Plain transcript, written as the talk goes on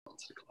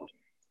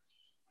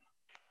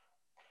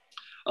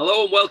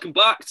Hello and welcome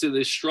back to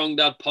the Strong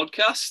Dad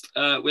podcast.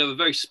 We have a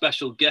very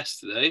special guest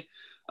today.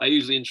 I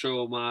usually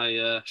intro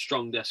my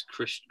strong guest,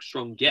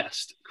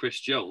 Chris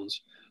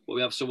Jones, but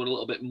we have someone a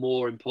little bit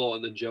more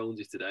important than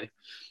Jonesy today.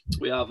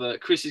 We have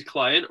Chris's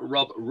client,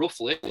 Rob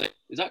Ruffley.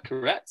 Is that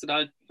correct? Did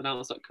I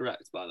pronounce that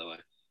correct, by the way?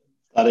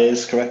 That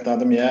is correct,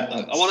 Adam. Yeah.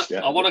 I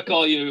want to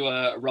call you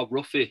Rob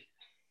Ruffy.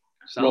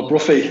 Rob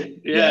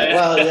Ruffy. Yeah.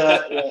 Well,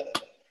 yeah.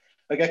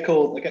 I get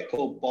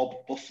called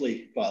Bob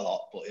Buffley quite a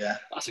lot, but yeah.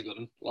 That's a good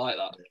one. I like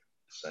that.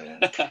 So,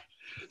 yeah.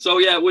 So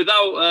yeah,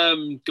 without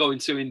going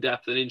too in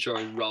depth and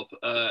introing Rob,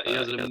 he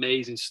has an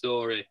amazing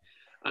story,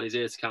 and he's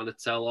here to kind of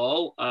tell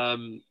all.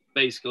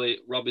 Basically,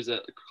 Rob is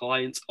a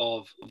client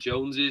of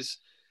Jones's.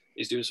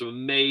 He's doing some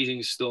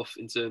amazing stuff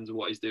in terms of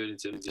what he's doing in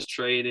terms of his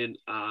training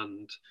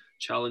and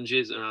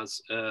challenges, and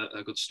has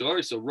a good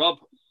story. So Rob,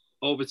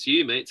 over to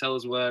you, mate. Tell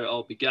us where it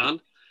all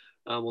began,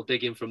 and we'll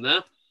dig in from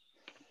there.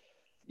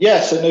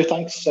 Yeah. So no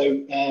thanks.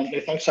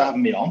 Thanks for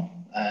having me on.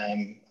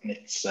 And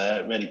it's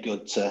really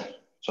good to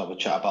have a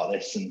chat about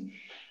this and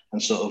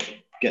sort of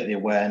get the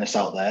awareness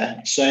out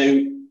there.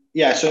 So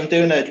yeah, so I'm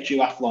doing a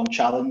duathlon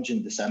challenge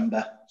in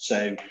December.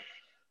 So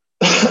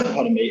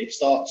pardon me, it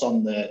starts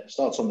on the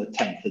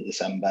 10th of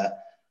December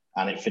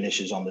and it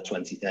finishes on the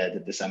 23rd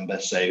of December.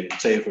 So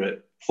it's over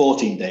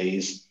 14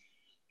 days,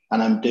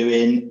 and I'm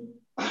going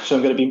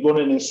to be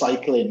running and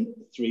cycling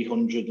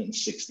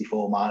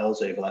 364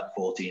 miles over that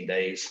 14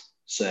 days.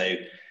 So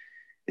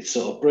it's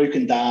sort of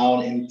broken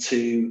down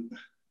into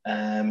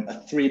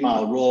a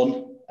 3-mile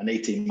run, an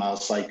 18-mile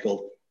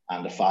cycle,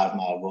 and a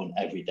 5-mile run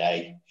every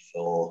day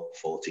for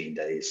 14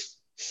 days.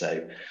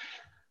 So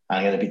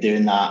I'm going to be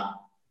doing that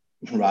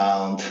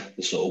around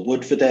the sort of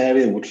Woodford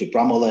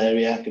Bramwell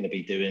area. I'm going to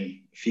be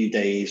doing a few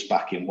days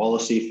back in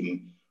Wallasey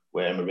from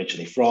where I'm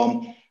originally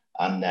from.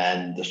 And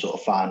then the sort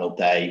of final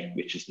day,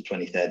 which is the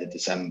 23rd of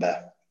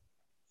December,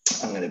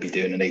 I'm going to be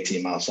doing an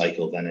 18-mile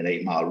cycle, then an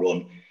 8-mile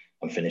run.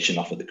 I'm finishing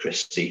off at the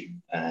Christie,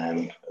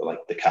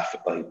 like the cafe,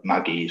 like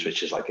Maggie's,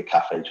 which is like a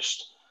cafe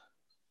just,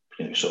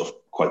 sort of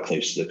quite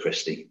close to the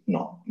Christie,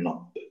 not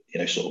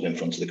sort of in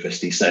front of the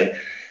Christie. So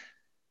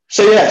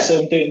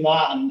I'm doing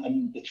that,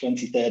 and the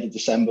 23rd of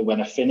December when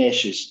I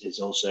finish is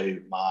also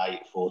my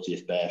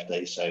 40th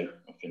birthday. So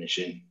I'm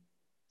finishing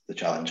the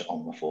challenge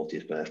on my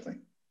 40th birthday.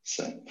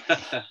 So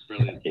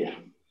brilliant. Yeah,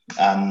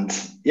 and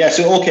yeah,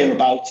 so it all came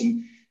about,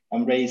 and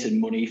I'm raising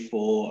money,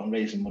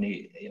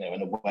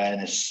 and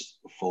awareness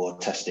for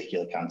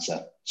testicular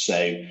cancer. So,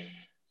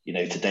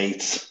 to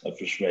date, I've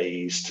just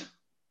raised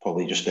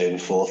probably just over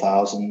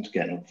 4,000,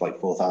 getting up like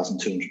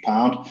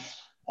 £4,200.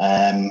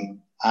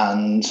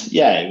 And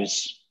yeah, it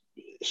was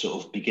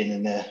sort of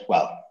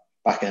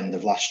back end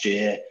of last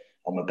year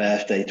on my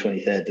birthday,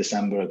 23rd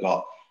December, I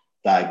got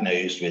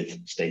diagnosed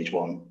with stage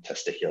 1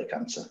 testicular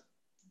cancer.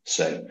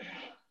 So,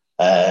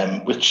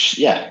 which,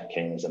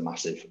 came as a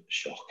massive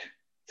shock,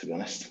 to be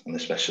honest, and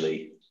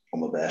especially on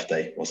my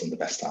birthday wasn't the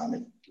best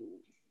timing.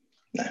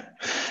 No.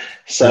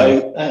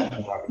 So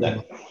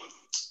no.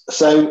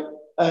 So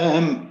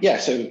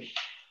so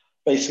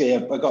basically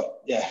I got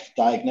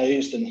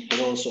diagnosed, and it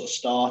all sort of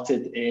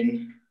started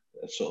in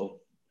sort of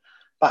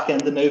back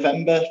end of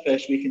November,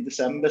 first week in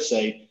December.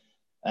 So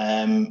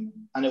and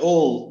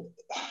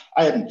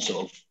I hadn't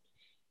sort of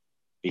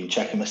been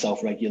checking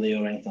myself regularly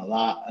or anything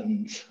like that,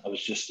 and it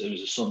was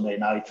a Sunday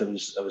night. I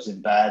was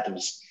in bed, I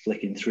was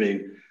flicking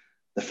through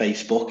the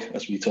Facebook,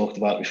 as we talked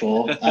about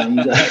before,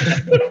 and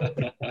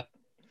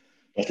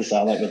got to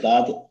sound like my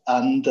dad.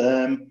 And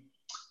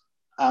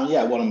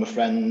one of my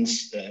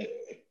friends, a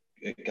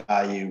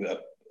guy who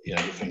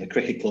from the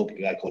cricket club,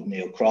 a guy called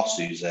Neil Cross,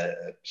 who's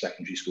a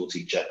secondary school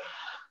teacher,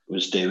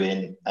 was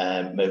doing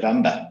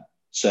Movember.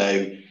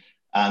 So,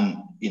 and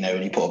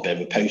he put a bit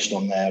of a post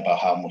on there about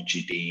how much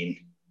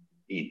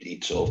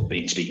he'd sort of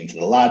been speaking to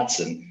the lads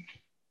and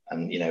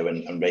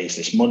raise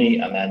this money.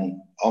 And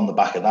then on the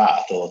back of that,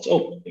 I thought,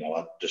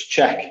 I'll just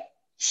check.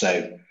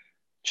 So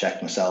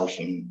checked myself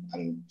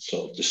and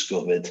sort of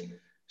discovered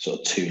sort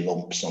of 2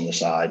 lumps on the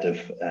side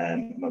of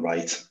my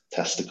right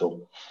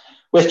testicle,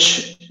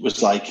 which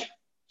was like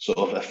sort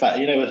of I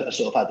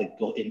sort of had the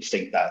gut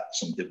instinct that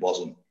something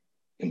wasn't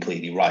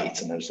completely right.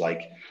 And I was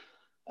like,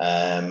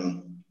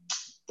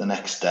 the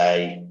next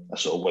day I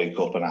sort of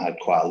woke up and I had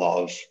quite a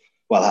lot of,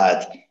 I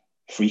had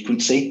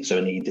frequency, so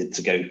I needed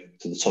to go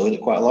to the toilet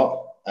quite a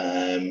lot,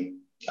 and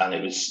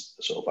it was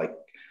sort of like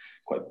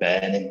quite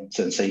burning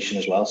sensation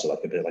as well, so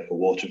like a bit like a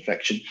water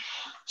infection.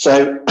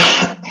 So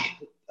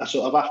I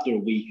sort of, after a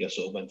week, I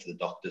sort of went to the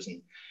doctors,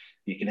 and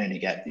you could only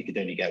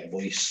get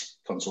voice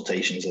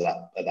consultations at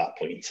that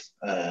point,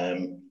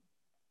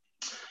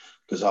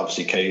 because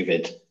obviously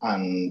COVID,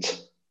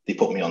 and they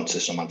put me onto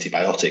some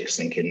antibiotics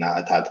thinking that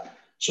I'd had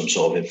some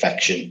sort of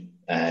infection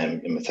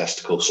in my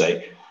testicle.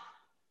 So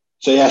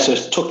I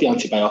took the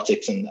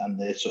antibiotics, and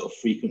the sort of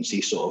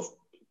frequency sort of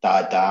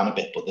died down a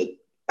bit, but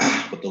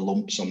the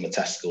lumps on the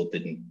testicle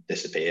didn't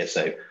disappear.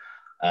 So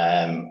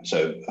I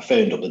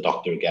phoned up the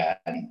doctor again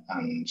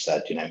and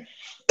said,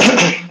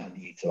 I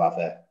need to have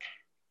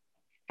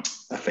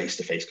a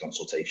face-to-face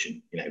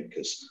consultation,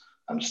 because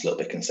I'm just a little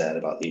bit concerned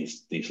about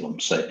these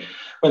lumps. So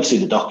went to see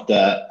the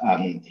doctor,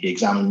 and he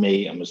examined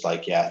me and was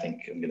like, yeah, I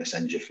think I'm going to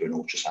send you for an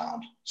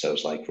ultrasound. So I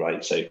was like,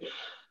 right. So,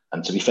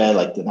 and to be fair,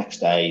 like the next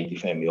day, they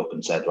phoned me up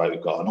and said, right,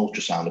 we've got an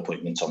ultrasound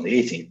appointment on the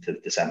 18th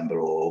of December,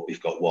 or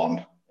we've got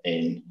one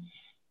in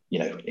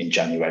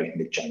January,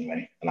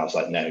 mid-January. And I was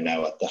like, no,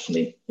 I'd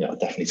definitely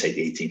take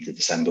the 18th of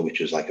December, which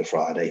was like a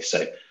Friday.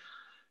 So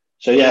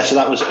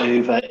that was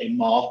over in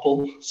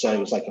Marple. So it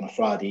was like on a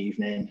Friday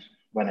evening,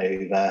 went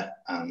over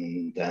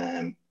and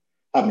had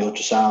my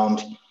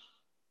ultrasound.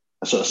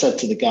 I sort of said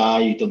to the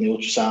guy who'd done the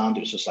ultrasound,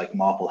 it was just like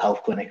Marple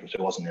Health Clinic, which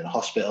I wasn't in a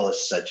hospital. I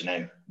said,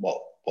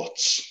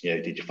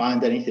 did you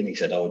find anything? He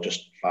said,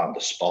 just found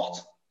a spot.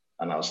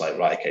 And I was like,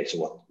 right, okay,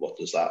 so what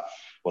does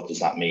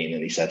that mean?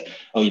 And he said,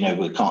 we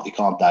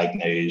can't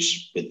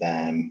diagnose with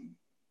them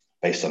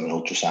based on an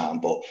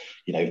ultrasound, but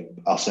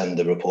I'll send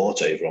the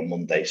report over on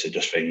Monday, so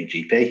just phone your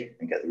GP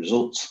and get the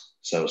results.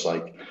 So I was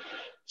like,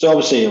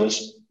 obviously I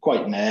was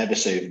quite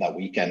nervous over that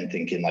weekend,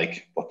 thinking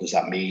like, what does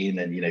that mean?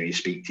 And you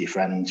speak to your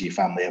friends, your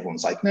family,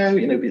 everyone's like, no,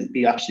 it'll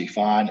be absolutely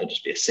fine, it'll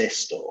just be a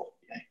cyst, or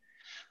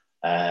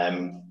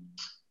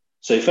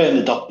so he phoned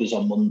the doctors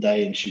on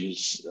Monday, and she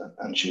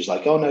was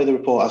like, oh no, the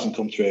report hasn't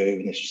come through.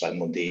 And this was like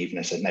Monday evening.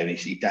 I said, no,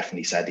 he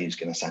definitely said he was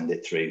going to send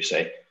it through.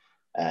 So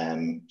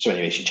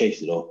anyway, she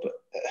chased it up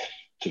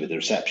to the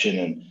reception,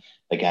 and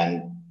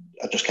again,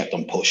 I just kept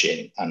on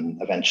pushing, and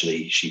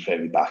eventually she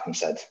phoned me back and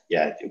said,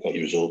 yeah, you've got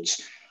your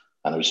results.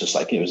 And it was just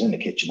like, it was in the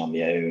kitchen on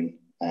my own,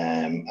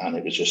 and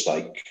it was just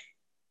like,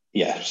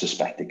 yeah,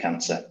 suspected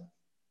cancer.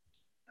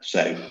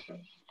 So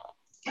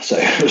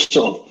it was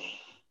sort of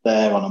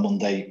there on a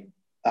Monday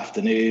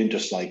afternoon,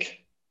 just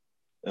like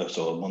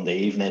sort of Monday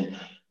evening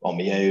on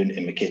my own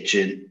in my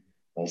kitchen.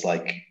 I was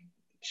like,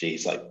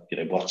 geez, like,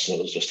 what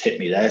sort of just hit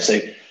me there. So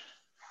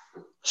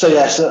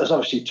it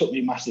obviously took me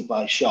massive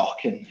by shock.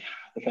 And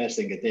the first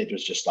thing I did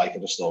was just like, I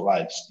just thought,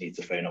 right, I just need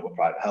to phone up with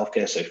private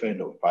healthcare. So I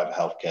phoned up with private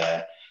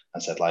healthcare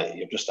and said, like,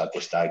 you've just had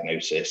this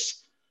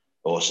diagnosis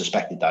or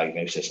suspected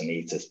diagnosis. I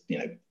need to,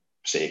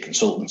 see a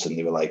consultant. And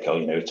they were like,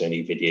 it's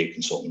only video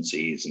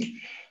consultancies.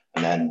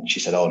 And then she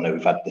said, oh no,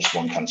 we've had this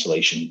one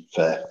cancellation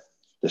for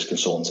this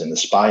consultant in the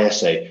Spire.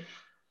 So,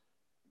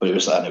 but it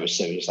was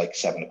like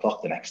 7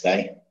 o'clock the next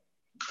day.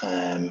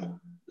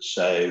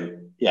 So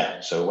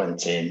I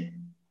went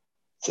in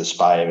to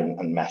Spire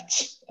and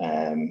met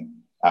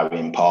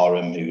Arian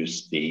Parham, who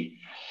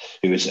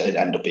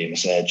ended up being a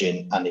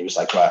surgeon, and he was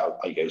like, right,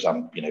 he goes,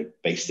 I'm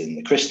based in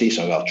the Christie,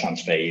 so I'll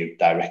transfer you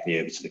directly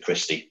over to the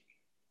Christie.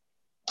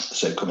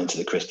 So come into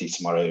the Christie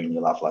tomorrow, and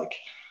you'll have like,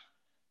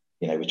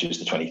 which is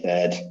the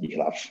 23rd, you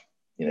can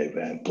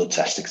have blood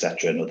tests,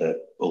 etc., another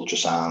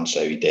ultrasound.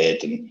 So he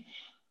did, and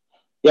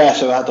yeah,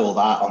 so I had all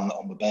that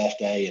on my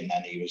birthday, and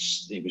then he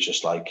was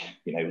just like,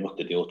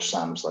 looked at the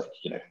ultrasounds, like,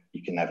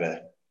 you can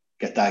never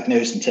get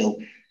diagnosed until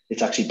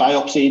it's actually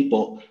biopsied,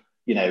 but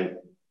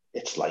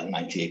it's like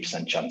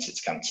 98% chance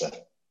it's cancer.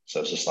 So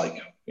it's just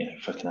like,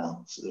 fucking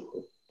hell.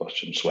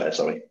 Watch him swear,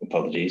 sorry,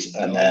 apologies.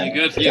 And then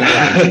you're good.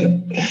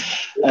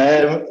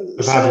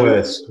 Bad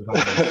words.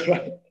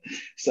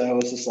 So I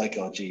was just like,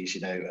 oh geez,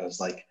 I was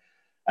like,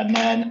 and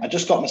then I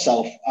just got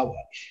myself. I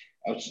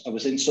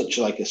was in such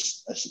like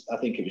I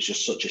think it was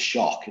just such a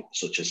shock,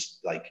 such as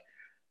like,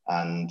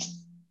 and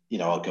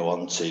I'll go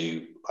on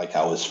to like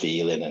how I was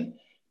feeling and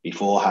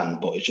beforehand,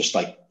 but it just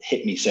like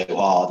hit me so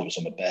hard. It was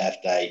on my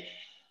birthday.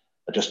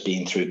 I'd just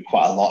been through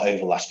quite a lot over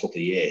the last couple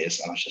of years,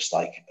 and I was just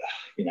like,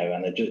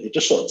 and it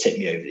just sort of tipped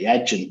me over the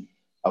edge, and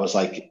I was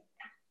like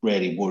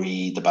really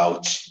worried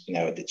about,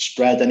 if it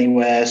spread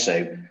anywhere.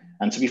 So,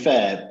 and to be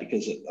fair,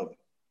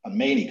 and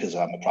mainly because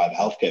I have my private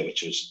healthcare,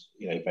 which I was,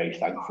 very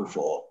thankful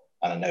for,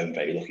 and I know I'm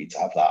very lucky to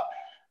have that.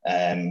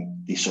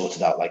 They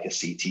sorted out like a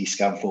CT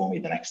scan for me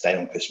the next day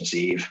on Christmas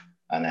Eve,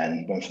 and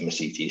then went for my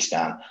CT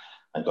scan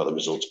and got the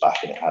results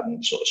back, and it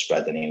hadn't sort of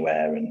spread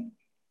anywhere. And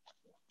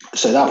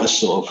so that was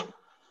sort of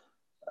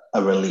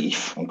a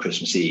relief on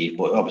Christmas Eve,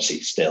 but obviously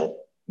still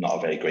not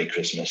a very great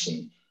Christmas.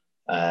 And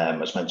I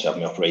was meant to have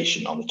my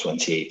operation on the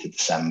 28th of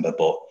December,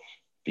 but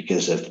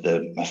because of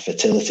my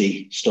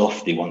fertility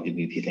stuff, they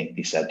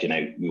said,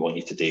 we want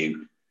you to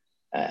do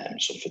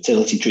some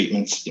fertility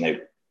treatments,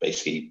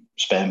 basically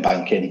sperm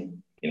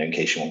banking, in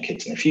case you want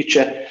kids in the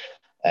future.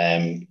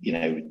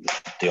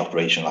 The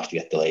operation will have to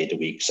get delayed a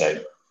week.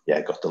 So yeah,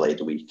 it got delayed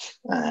a week.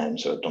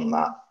 So I've done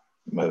that,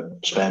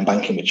 sperm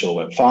banking, which all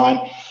went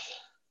fine.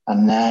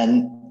 And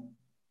then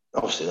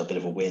obviously a bit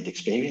of a weird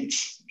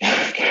experience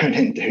going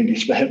in doing the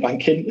sperm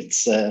banking.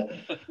 It's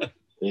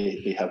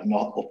they have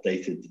not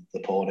updated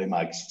the porno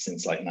mags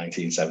since like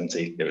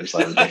 1970. It was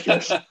like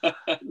ridiculous.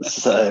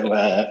 So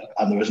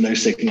and there was no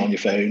signal on your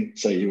phone,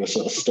 so you were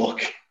sort of stuck,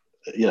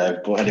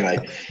 But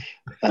anyway,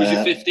 was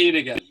you 15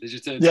 again? Did you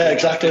turn? Yeah,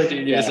 exactly.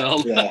 15 years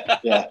old.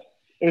 Yeah.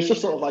 It was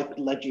just sort of like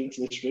led you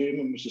into this room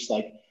and was just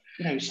like,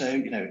 if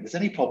there's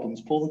any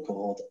problems, pull the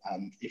cord,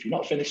 and if you're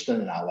not finished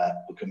in an hour,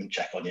 we'll come and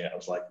check on you. I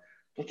was like,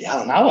 bloody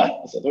hell, an hour?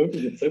 I said,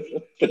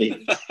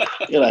 pretty,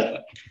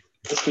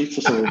 speak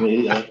to some of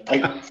me.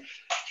 I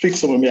speak to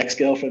some of my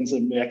ex-girlfriends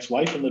and my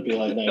ex-wife, and they'd be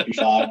like, "No, it'd be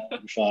fine.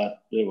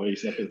 Don't worry,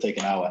 it's not going to take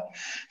an hour."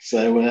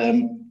 So,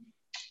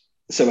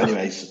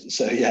 anyways,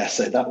 so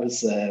that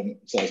was a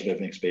bit of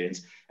an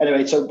experience.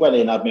 Anyway, so went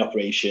in, had my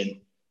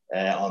operation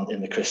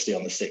in the Christie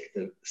on the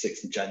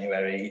 6th of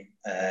January.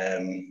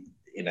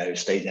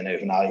 Stayed in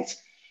overnight.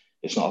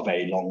 It's not a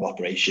very long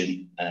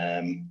operation.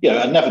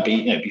 I'd never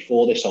been,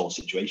 before this whole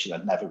situation,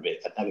 I'd never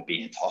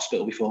been into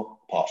hospital before,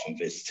 apart from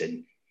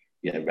visiting,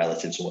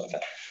 relatives or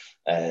whatever.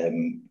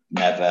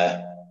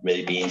 Never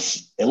really been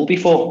ill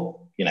before,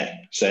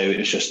 So it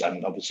was just,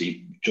 and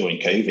obviously during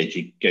COVID,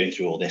 you're going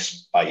through all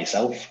this by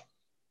yourself,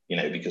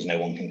 because no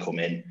one can come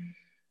in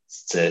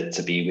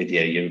to be with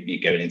you.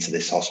 You're going into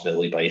this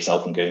hospital by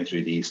yourself and going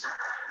through these,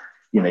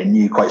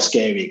 new, quite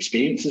scary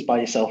experiences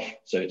by yourself.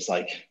 So it's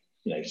like,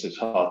 so it's a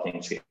hard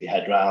thing to get your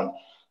head around.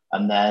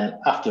 And then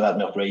after I had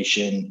my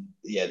operation,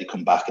 they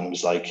come back and it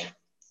was like,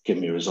 give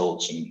me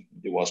results. And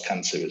it was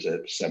cancer. It was a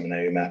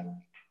seminoma,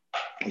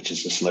 which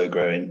is a slow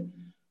growing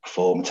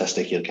form of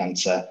testicular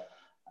cancer.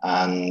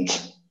 And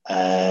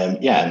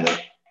and the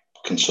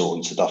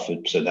consultants had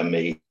offered, so then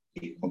the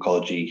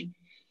oncology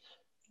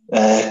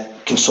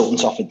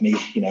consultants offered me,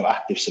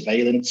 active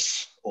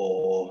surveillance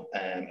or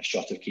a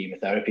shot of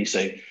chemotherapy.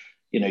 So,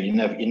 you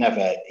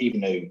never,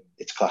 even though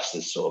it's classed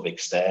as sort of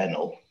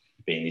external,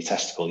 being your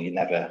testicle, you're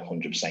never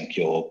 100%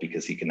 cured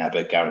because you can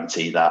never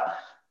guarantee that,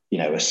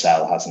 a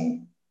cell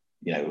hasn't,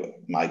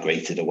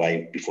 migrated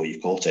away before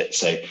you've caught it.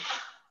 So,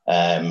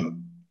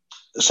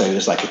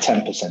 there's like a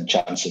 10%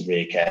 chance of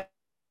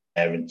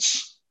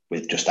recurrence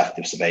with just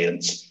active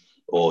surveillance,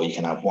 or you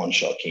can have one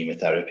shot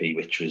chemotherapy,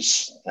 which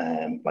was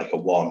like a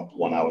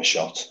 1 hour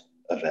shot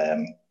of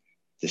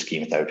this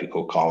chemotherapy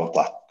called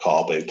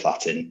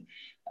carboplatin,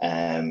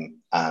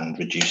 and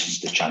reduces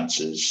the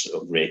chances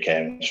of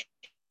recurrence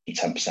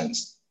from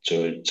 10%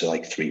 to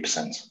like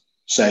 3%.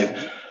 So,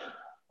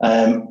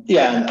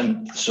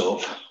 and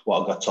sort of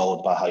what I got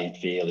told about how you'd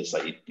feel is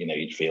like,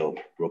 you'd feel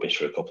rubbish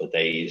for a couple of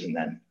days, and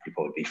then you'd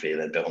probably be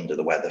feeling a bit under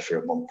the weather for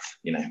a month,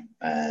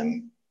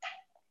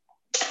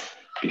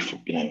 before,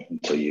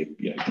 until you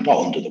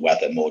not under the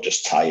weather, more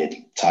just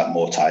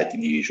more tired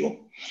than usual.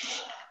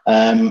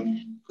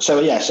 So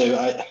I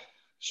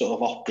sort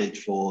of opted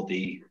for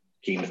the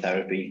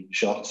chemotherapy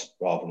shot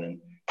rather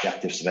than the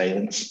active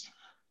surveillance,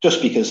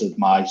 just because of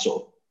my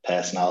sort of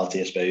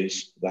personality, I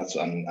suppose. That's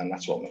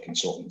what my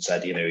consultant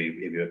said.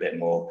 If you're a bit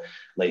more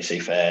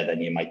laissez-faire,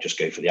 then you might just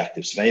go for the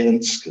active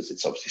surveillance because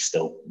it's obviously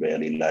still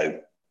really low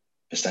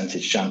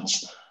percentage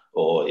chance.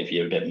 Or if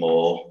you're a bit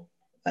more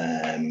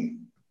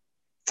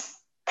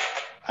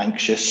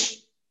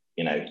anxious,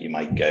 you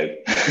might go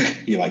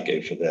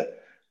for the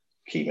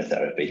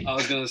chemotherapy. I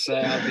was going to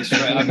say, I'd be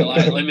straight. I'd be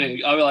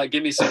like,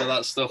 give me some of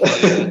that stuff.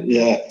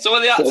 Yeah. So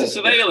with the active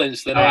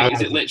surveillance, then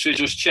is it literally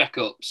just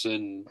checkups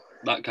and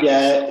that kind of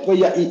stuff? Well,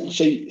 yeah.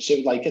 So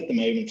like at the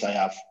moment, I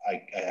have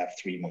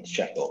 3 months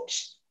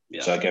checkups.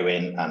 Yeah. So I go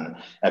in, and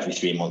every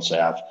 3 months I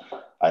have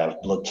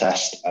blood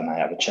test and I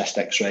have a chest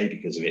X-ray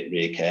because if it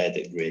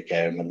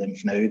reoccurred in my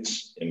lymph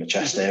nodes in my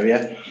chest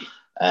area,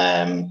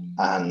 and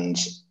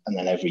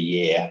then every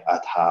year I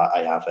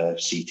have a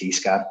CT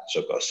scan.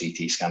 So I've got a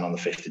CT scan on the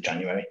 5th of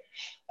January,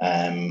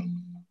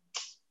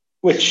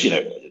 which,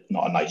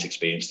 not a nice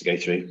experience to go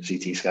through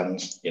CT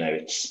scans.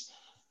 It's,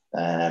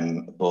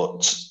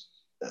 but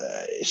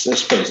I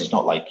suppose it's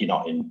not like you're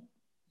not in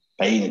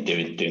pain and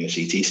doing the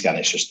CT scan.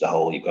 It's just the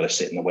whole, you've got to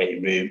sit in the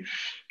waiting room,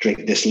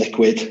 drink this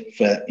liquid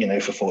for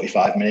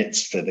 45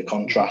 minutes for the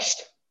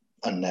contrast.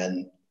 And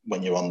then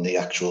when you're on the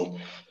actual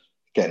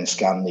getting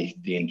scanned,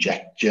 they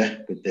inject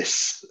you with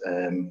this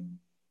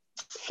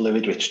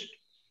fluid, which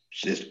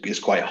is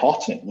quite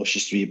hot, and it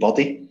rushes through your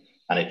body,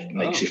 and it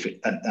makes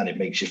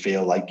you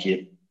feel like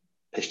you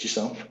pissed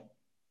yourself.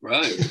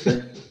 Right.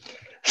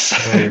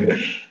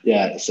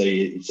 So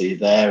you're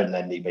there, and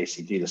then they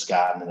basically do the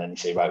scan, and then you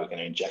say, right, we're going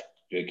to inject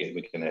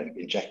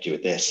you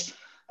with this,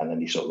 and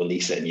then you sort of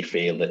release it, and you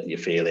feel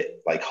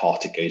it like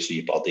hot. It goes through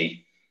your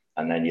body,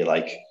 and then you're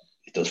like,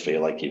 it does feel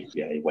like you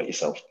wet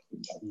yourself.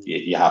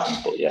 You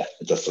haven't, but yeah,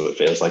 that's what it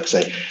feels like.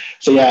 So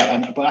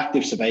but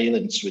active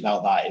surveillance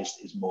without that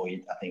is more.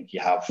 I think you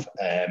have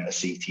a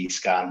CT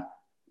scan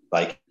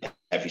like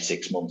every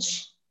 6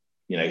 months.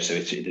 So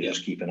they're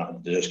just keeping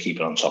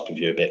on top of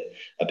you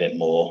a bit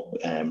more,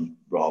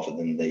 rather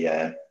than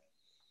the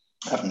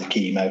having the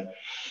chemo.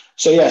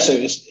 So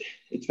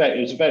it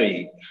was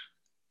very.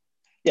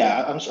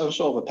 I'm sort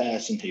of a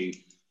person who,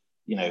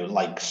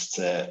 likes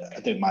to, I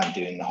don't mind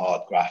doing the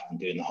hard graft and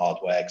doing the hard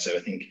work. So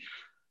I think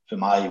for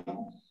my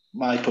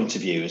point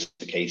of view, it's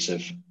a case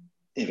of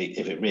if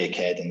it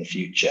reoccurred in the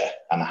future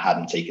and I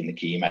hadn't taken the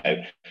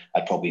chemo,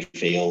 I'd probably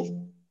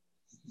feel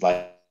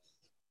like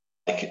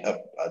I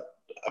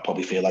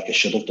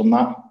should have done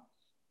that,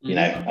 and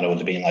I would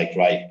have been like,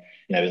 right,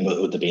 it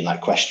would have been like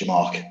question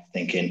mark,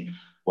 thinking,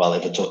 well,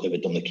 if I'd done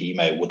the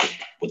chemo, would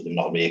have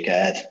not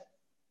reoccurred?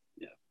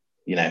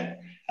 Yeah.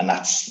 And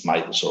that's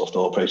my sort of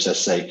thought process.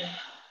 So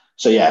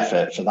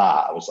for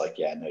that, I was like,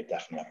 yeah, no,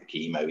 definitely have the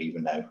chemo,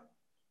 even though,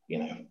 you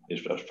know,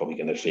 I was probably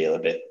going to feel a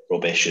bit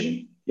rubbish,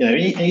 and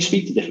you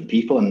speak to different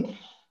people, and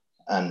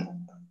and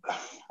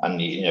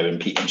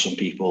some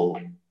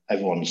people,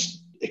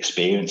 everyone's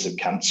experience of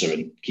cancer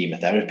and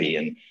chemotherapy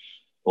and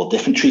or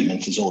different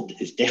treatments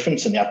is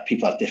different, and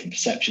people have different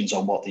perceptions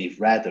on what they've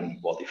read and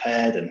what they've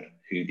heard and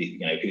who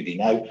they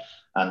know.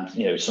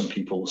 And some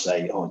people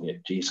say, "Oh,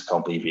 geez, I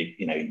can't believe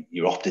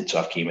you opted to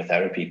have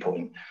chemotherapy,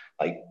 putting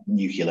like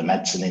nuclear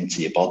medicine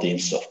into your body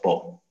and stuff."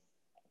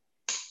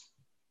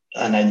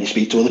 And then you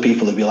speak to other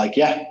people who'll be like,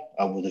 "Yeah,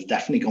 I would have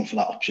definitely gone for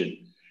that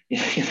option."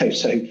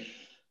 So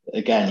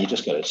again, you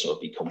just got to sort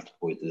of be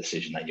comfortable with the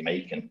decision that you're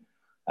making,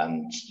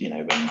 and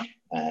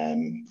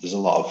there's a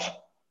lot of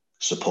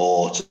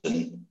support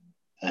and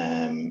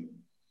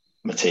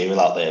material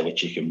out there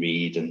which you can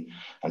read and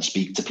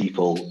speak to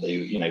people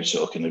who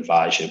sort of can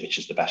advise you which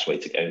is the best way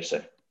to go.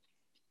 So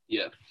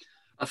yeah,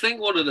 I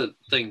think one of the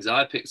things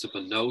I picked up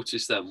and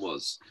noticed then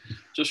was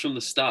just from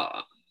the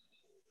start,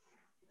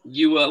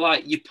 you were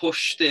like, you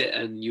pushed it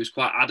and you was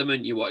quite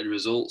adamant you wanted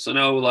results. I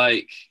know,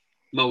 like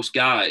most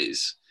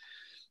guys,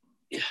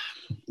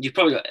 you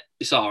probably got,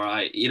 it's all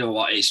right, you know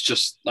what, it's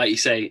just like you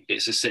say,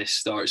 it's a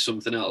cyst or it's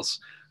something else,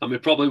 and we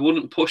probably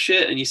wouldn't push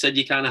it. And you said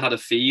you kind of had a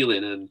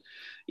feeling, and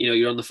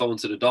you're on the phone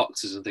to the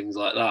doctors and things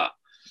like that.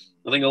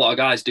 I think a lot of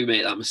guys do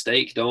make that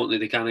mistake, don't they?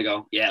 They kind of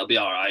go, yeah, it'll be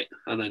all right,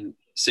 and then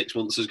 6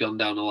 months has gone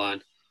down the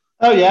line.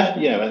 Oh yeah,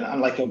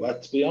 and like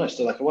to be honest,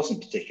 like I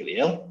wasn't particularly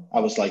ill. I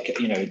was like,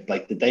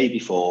 like the day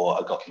before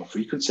I got my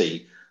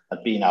frequency,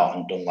 I'd been out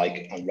and done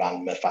and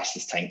ran my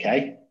fastest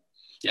 10K.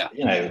 Yeah.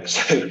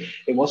 So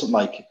it wasn't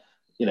like,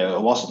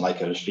 it wasn't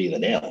like I was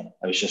feeling ill.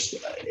 It was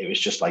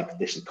just like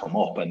this had come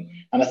up, and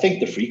I think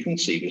the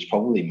frequency was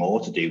probably more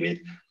to do with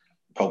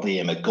probably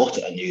in my gut.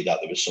 I knew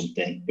that there was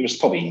something. It was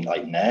probably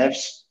like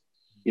nerves.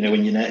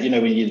 When you're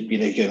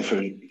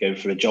going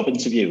for a job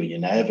interview and you're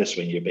nervous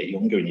when you're a bit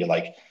younger and you're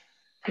like,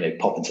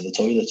 pop into the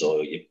toilet,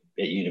 or you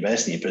at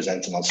university, you're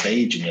presenting on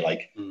stage and you're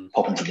like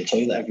pop into the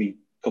toilet every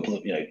couple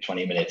of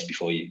 20 minutes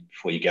before you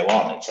go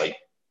on. It's like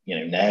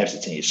nerves,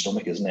 it's in your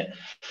stomach, isn't it?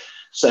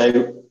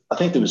 So I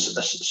think there was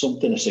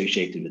something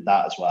associated with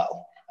that as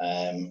well.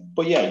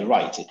 But yeah, you're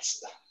right.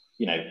 It's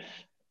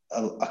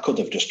I could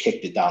have just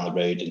kicked it down the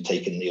road and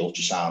taken the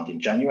ultrasound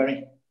in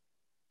January.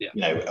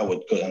 Yeah. I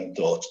would go and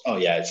thought, oh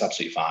yeah, it's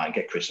absolutely fine.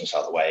 Get Christmas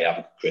out of the way, have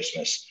a good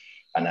Christmas,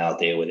 and then I'll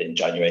deal with it in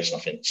January. It's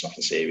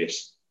nothing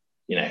serious.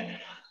 And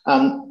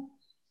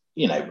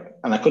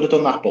I could have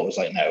done that, but I was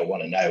like, no, I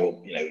want to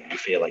know. You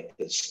feel like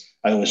there's.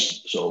 I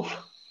always sort of,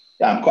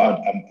 I'm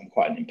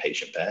quite an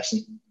impatient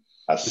person,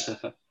 as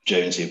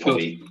Jonesy would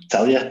probably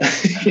tell you.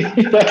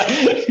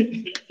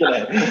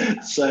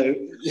 So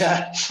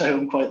yeah, so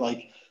I'm quite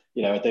like,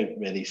 I don't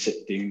really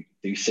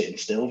do sitting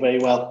still very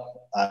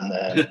well,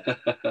 and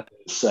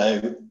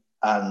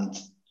and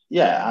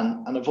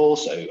I've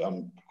also,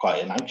 I'm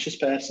quite an anxious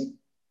person,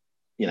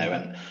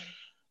 and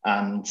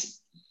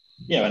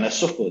I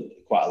suffered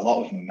quite a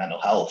lot of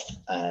mental health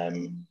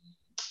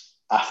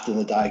after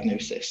the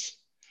diagnosis,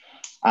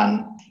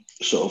 and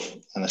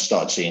I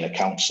started seeing a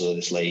counsellor,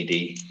 this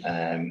lady,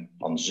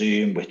 on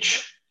Zoom,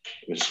 which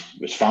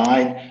was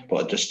fine,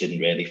 but I just didn't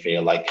really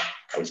feel like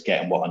I was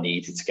getting what I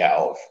needed to get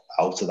out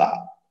of that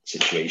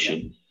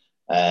situation.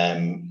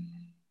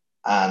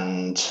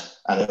 And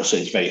also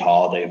it's very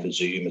hard over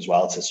Zoom as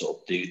well to sort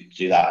of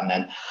do that. And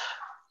then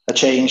I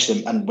changed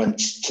and went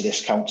to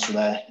this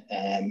counsellor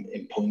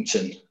in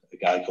Poynton, a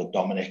guy called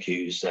Dominic,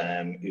 who's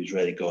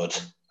really good,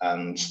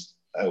 and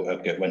I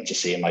went to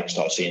see him,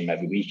 started seeing him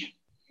every week.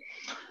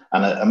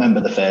 And I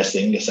remember the first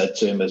thing I said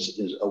to him as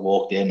I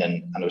walked in,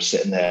 and I was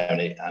sitting there,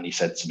 and he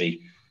said to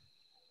me,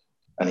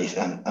 and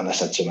I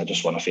said to him, I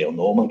just want to feel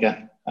normal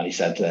again. And he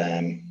said,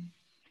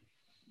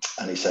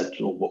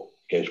 well,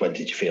 he goes, when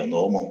did you feel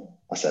normal?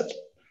 I said,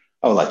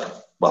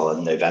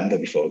 in November,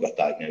 before I got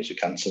diagnosed with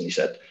cancer. And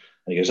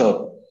he goes,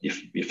 oh,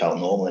 you felt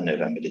normal in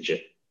November, did you?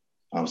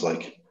 I was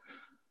like,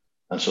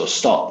 and sort of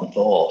stopped and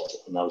thought,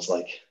 and I was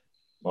like,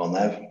 well,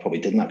 no, probably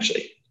didn't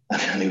actually.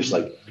 And he was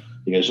like,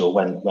 he goes, well,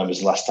 when was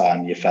the last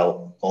time you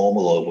felt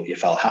normal or you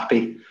felt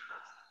happy?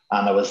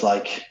 And I was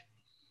like,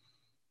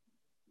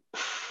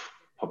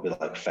 probably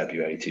like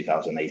February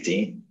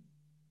 2018,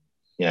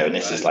 and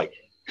this is like,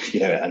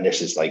 and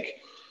this is like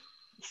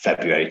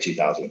February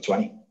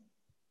 2020,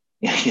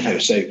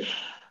 so,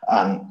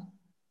 and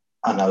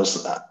I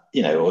was,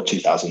 or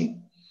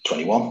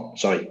 2021,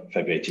 sorry,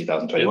 February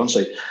 2021.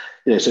 So, so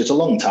it's a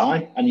long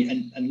time.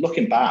 And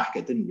looking back,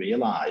 I didn't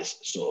realize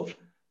sort of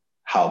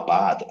how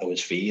bad I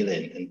was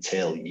feeling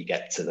until you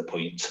get to the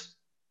point,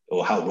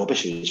 or how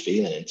rubbish I was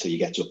feeling until you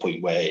get to a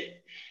point where,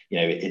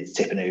 it's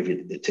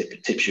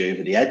tips you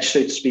over the edge,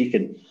 so to speak.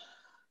 And,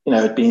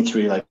 I'd been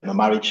through, like, my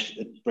marriage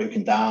had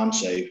broken down.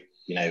 So,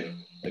 I'd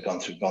gone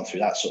through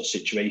that sort of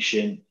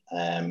situation.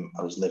 I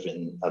was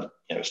living, I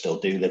still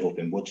do live up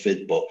in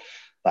Woodford, but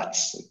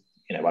that's,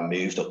 I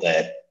moved up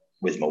there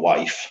with my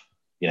wife,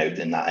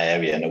 in that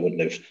area, and I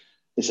wouldn't have,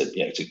 it's a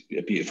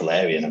beautiful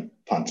area, and I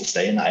plan to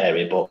stay in that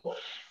area, but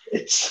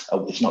it's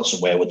not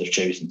somewhere I would have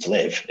chosen to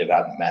live if I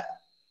hadn't met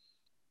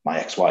my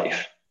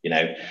ex-wife.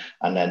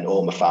 and then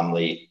all my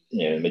family,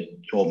 and the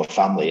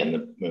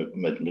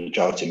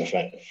majority of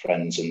my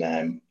friends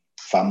and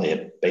family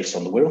are based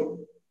on the Wirral.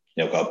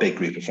 I've got a big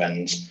group of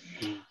friends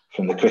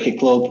from the cricket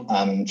club,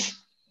 and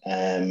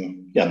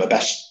my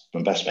best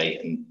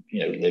mate, and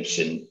lives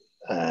in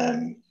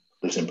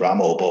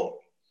Bramhall, but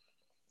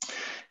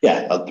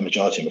the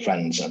majority of my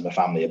friends and my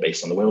family are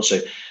based on the Wirral.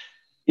 So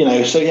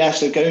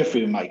going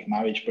through like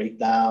marriage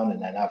breakdown,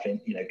 and then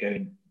having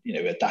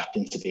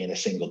adapting to being a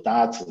single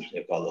dad. So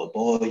I've got a little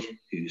boy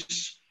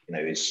who's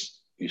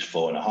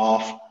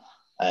 4.5,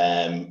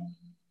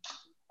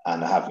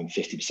 and having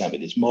 50%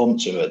 with his mum,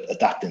 so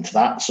adapting to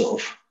that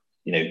sort of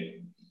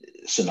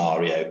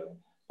scenario.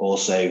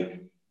 Also,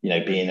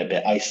 being a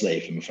bit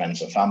isolated from my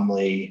friends and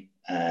family,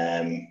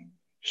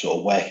 sort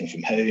of working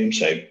from home.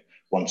 So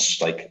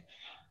once like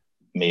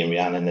me and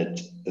Rhiannon had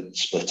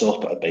split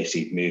up, I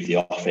basically moved the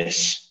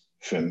office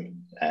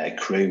from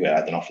Crewe, where I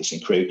had an office in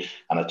Crewe,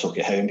 and I took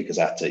it home because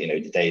I had to,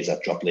 the days I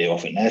dropped Leo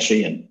off at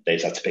nursery and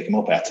days I had to pick him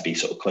up, I had to be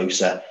sort of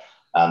closer,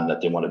 and I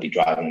didn't want to be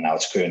driving an hour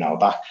to Crewe, an hour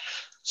back.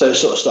 So I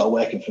sort of started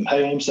working from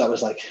home. So that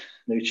was like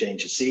no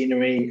change of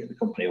scenery. The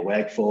company I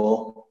work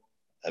for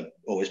have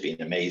always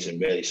been amazing,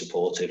 really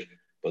supportive,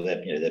 but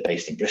they're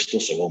based in Bristol,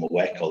 so all my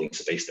work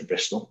colleagues are based in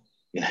Bristol.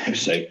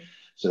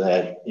 So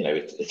they're,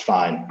 it's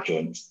fine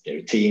joining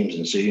Teams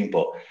and Zoom,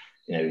 but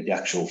the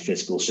actual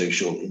physical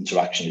social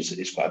interaction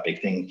is quite a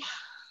big thing.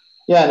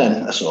 Yeah, and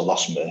then I sort of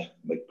lost my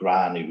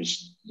gran, who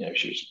was,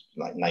 she was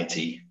like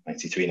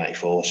 93,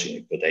 94, so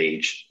good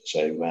age.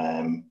 So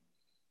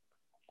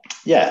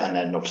and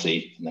then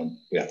obviously,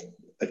 we had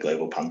a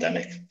global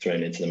pandemic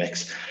thrown into the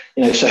mix.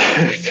 So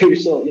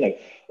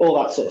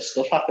all that sort of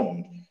stuff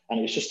happened, and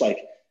it was just like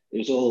it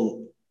was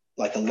all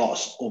like a lot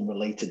of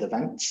unrelated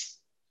events,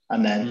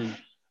 and then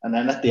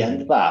at the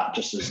end of that,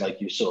 just as like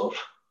you sort of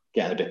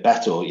getting a bit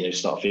better, or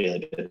start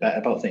feeling a bit better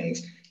about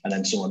things, and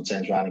then someone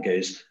turns around and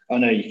goes, "Oh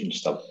no, you can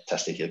just have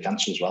testicular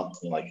cancer as well." And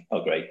you're like,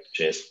 "Oh great,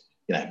 cheers."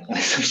 And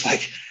it's just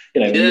like,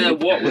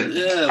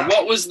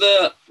 What was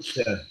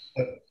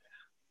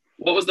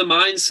the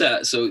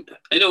mindset? So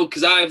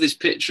because I have this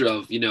picture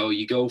of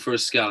you go for a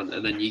scan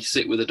and then you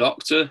sit with a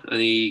doctor and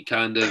he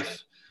kind of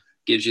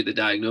gives you the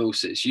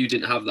diagnosis. You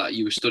didn't have that.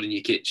 You were stood in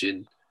your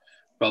kitchen,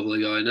 probably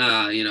going,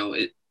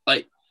 it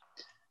like.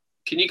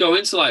 Can you go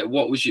into like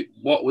what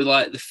were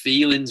like the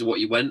feelings, what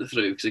you went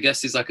through? Because I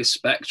guess there's like a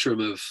spectrum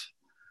of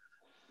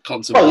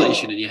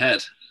contemplation in your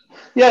head.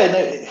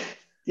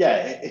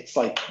 It's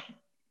like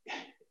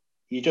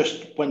you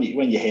just when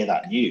you hear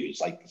that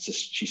news, like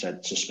she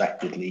said,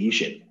 suspected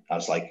lesion. I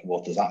was like,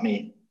 what does that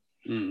mean?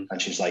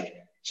 And she's like,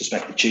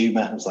 suspected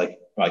tumor. I was like,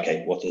 right,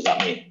 okay, what does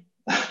that mean?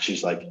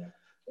 She's like,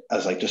 I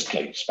was like, just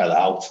like spell it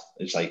out.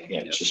 It's like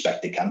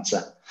suspected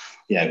cancer,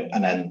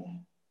 and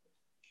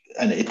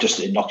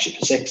it knocks you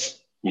for six.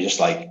 You're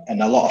just like,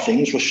 and a lot of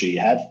things rush through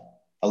your head,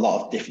 a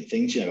lot of different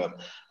things.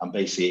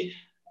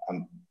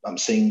 I'm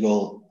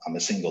single. I'm a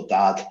single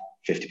dad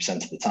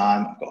 50% of the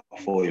time. I've got a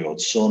 4-year-old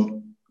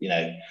son.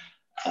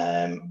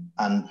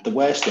 And the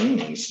worst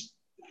things,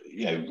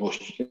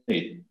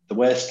 the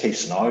worst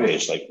case scenario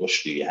is like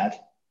rush through your head.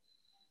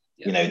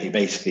 You're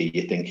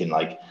thinking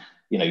like,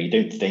 you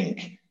don't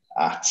think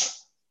at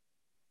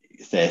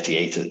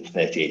 38,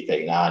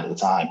 39 at the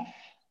time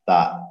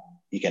that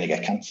you're going to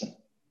get cancer.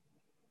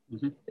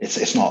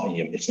 It's not in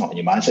your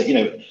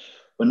mindset.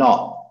 We're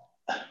not.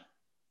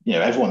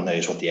 Everyone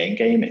knows what the end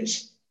game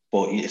is,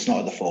 but it's not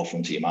at the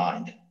forefront of your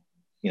mind.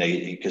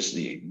 Because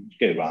you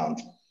go around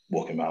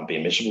walking around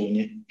being miserable,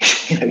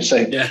 and so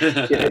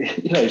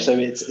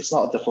it's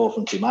not at the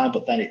forefront of your mind.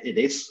 But then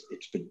it's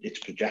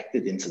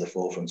projected into the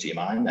forefront of your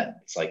mind. Then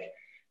it's like,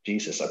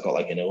 Jesus, I've got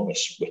like an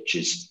illness which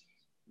is,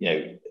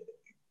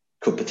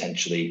 could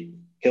potentially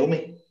kill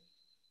me.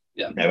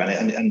 And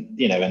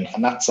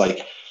that's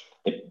like.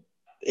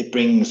 It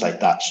brings like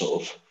that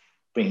sort of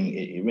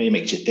it really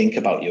makes you think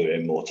about your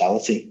own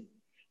mortality.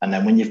 And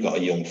then when you've got a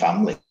young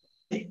family,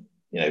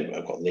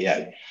 I've got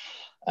Leo,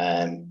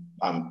 and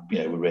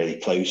we're really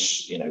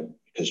close,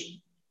 because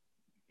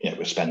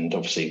we spend,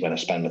 obviously when I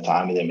spend my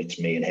time with him, it's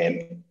me and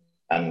him,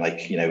 and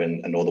like,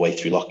 and all the way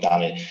through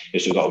lockdown, and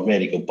so we've got a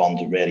really good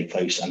bond and really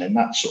close. And then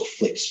that sort of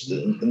flicks,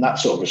 and that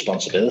sort of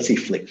responsibility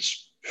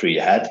flicks through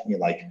your head. You're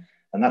like,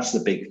 and that's the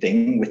big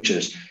thing, which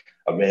is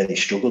I really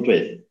struggled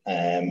with.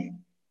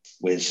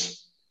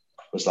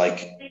 Was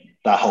like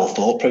that whole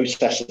thought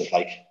process of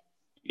like,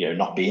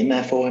 not being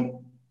there for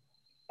him,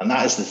 and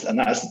that is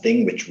the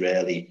thing which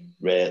I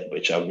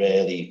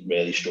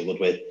really struggled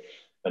with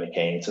when it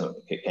came to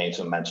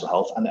mental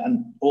health,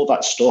 and all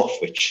that stuff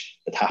which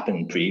had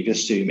happened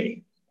previous to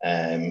me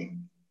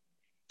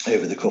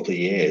over the couple of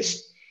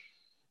years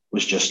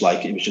was just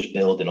like, it was just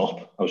building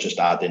up. I was just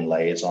adding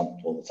layers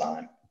on all the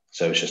time,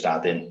 so it was just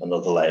adding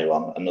another layer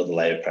on, another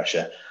layer of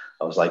pressure.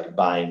 I was like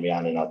buying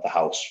Rhiannon out the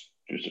house,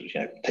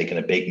 taking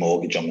a big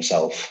mortgage on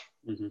myself,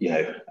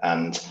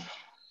 and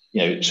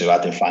so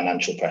adding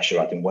financial pressure,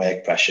 adding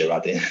work pressure,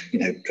 adding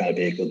trying to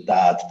be a good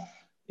dad,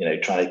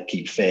 trying to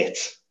keep fit,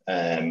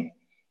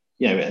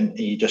 and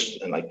you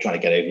just and like trying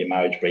to get over your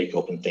marriage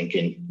breakup and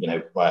thinking,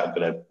 right,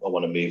 I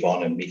want to move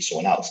on and meet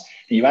someone else.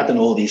 And you're adding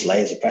all these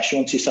layers of pressure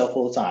onto yourself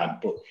all the time,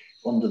 but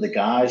under the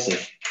guise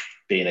of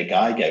being a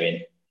guy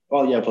going,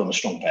 well, yeah, but I'm a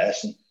strong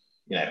person.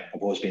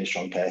 I've always been a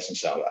strong person,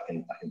 so I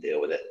can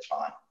deal with it. It's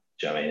fine.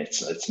 Do you know what I mean?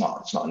 It's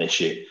not an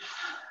issue.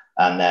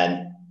 And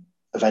then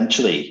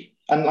eventually,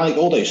 and like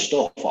all those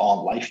stuff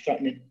aren't life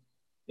threatening.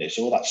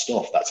 So all that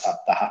stuff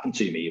that happened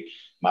to me,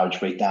 marriage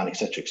breakdown,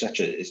 etc.,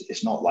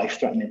 it's not life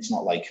threatening. It's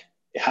not like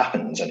it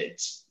happens and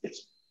it's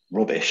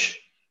rubbish.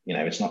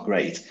 It's not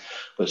great,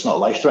 but it's not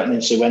life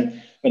threatening. So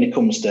when it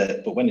comes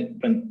to, but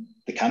when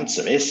the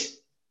cancer is,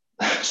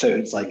 so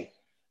it's like,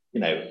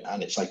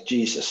 and it's like,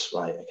 Jesus,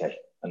 right, okay.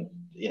 And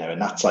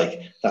and that's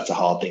a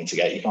hard thing to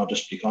get. You can't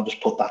just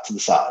put that to the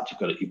side.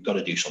 You've got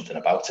to do something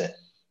about it.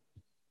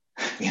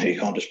 You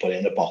can't just put it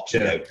in a box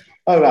and go,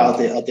 oh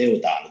right, I'll deal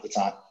with that another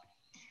time.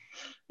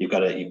 You've got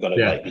to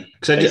like.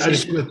 Because I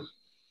just want to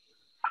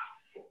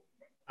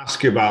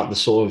ask you about the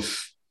sort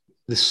of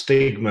the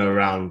stigma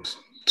around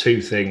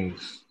two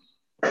things,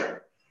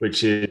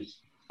 which is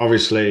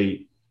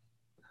obviously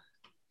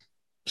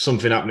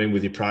something happening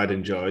with your pride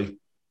and joy,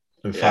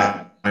 and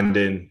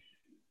finding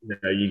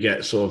you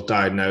get sort of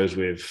diagnosed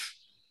with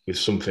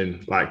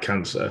something like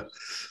cancer,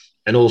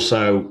 and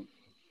also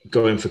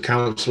going for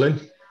counselling.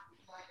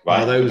 Right.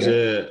 Now, those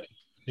are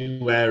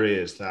two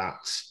areas that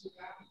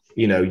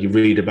you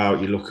read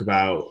about, you look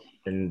about,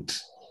 and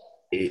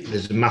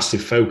there's a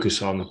massive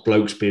focus on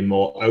blokes being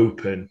more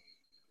open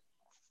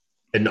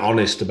and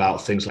honest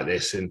about things like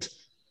this, and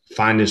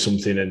finding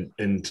something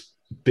and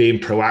being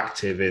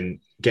proactive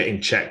in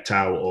getting checked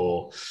out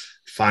or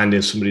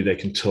finding somebody they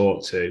can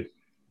talk to.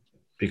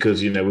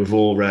 Because, we've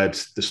all read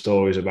the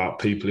stories about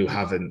people who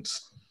haven't.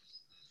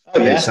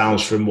 Oh, yeah. It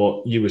sounds from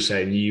what you were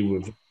saying,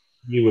 you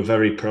were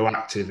very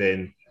proactive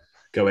in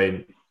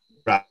going,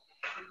 right,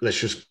 let's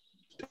just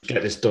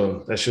get this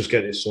done. Let's just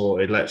get this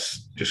sorted. Let's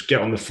just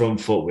get on the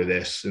front foot with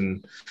this.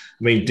 And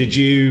I mean, did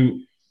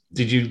you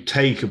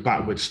take a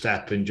backward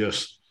step and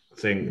just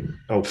think,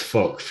 oh,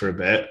 fuck, for a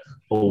bit?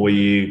 Or were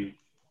you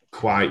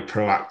quite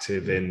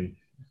proactive in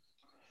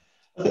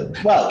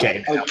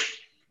getting out?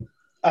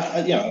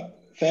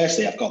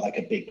 Firstly, I've got like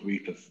a big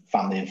group of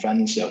family and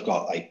friends. So I've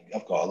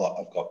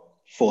got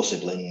 4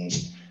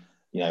 siblings,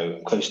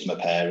 close to my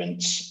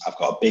parents. I've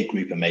got a big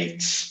group of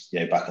mates,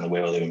 back in the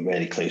world who I'm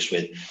really close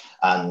with.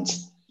 And,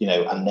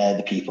 and they're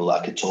the people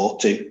that I could talk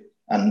to.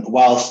 And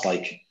whilst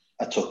like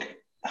I took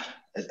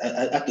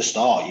at the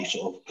start, you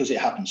sort of, because it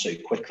happened so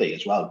quickly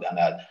as well.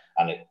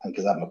 And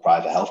because I had my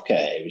private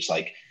healthcare, it was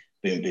like,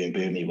 boom, boom,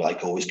 boom. You were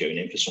like always going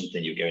in for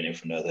something. You're going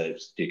for another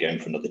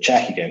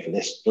check. You're going for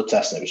this blood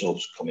test, and it was all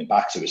coming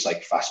back. So it was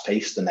like fast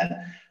paced. And then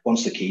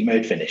once the chemo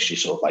had finished, you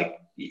sort of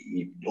like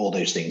all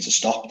those things are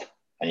stopped,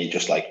 and you're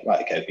just like,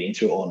 right, okay, I've been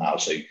through it all now,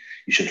 so you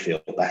should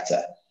feel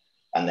better.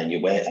 And then you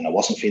wait, and I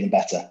wasn't feeling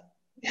better.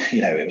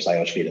 It was like I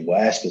was feeling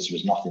worse because there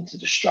was nothing to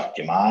distract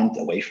your mind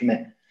away from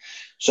it.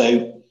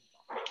 So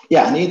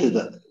yeah, I needed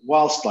that.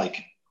 Whilst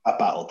like I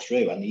battled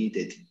through, I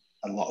needed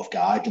a lot of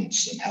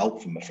guidance and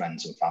help from my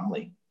friends and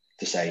family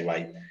to say,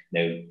 right,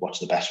 what's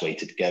the best way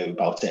to go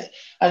about it?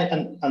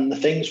 And the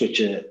things which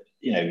are,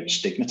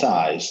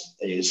 stigmatized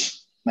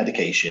is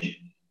medication,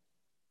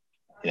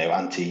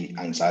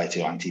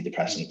 anti-anxiety or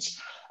antidepressants,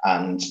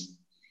 and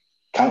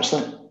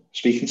counselling,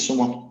 speaking to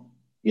someone,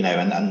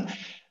 and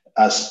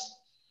as,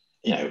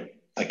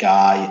 a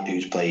guy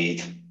who's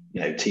played,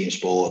 team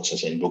sports,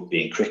 as in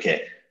rugby and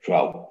cricket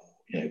throughout,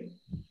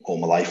 all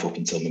my life up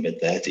until my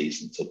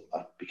mid-30s, until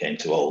I became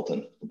too old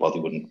and the body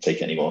wouldn't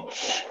take anymore.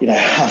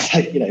 I was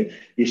like,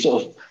 you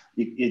sort of,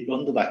 you're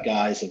under that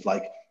guise of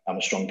like, I'm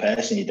a strong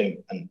person, you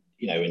don't, and,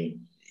 and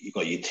you've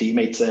got your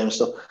teammates there and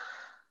stuff.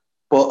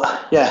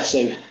 But yeah,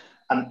 so,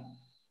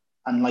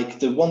 and like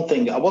the one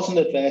thing, I wasn't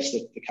adverse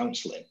to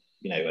counselling,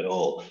 at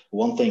all.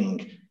 One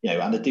thing,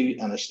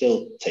 and I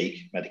still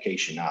take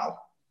medication now,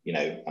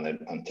 and I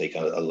take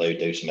a low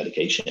dose of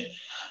medication.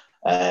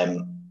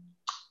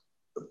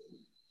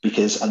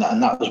 Because and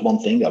that was one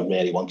thing I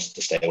really wanted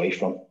to stay away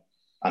from.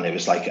 And it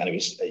was like,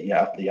 you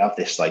have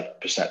this like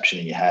perception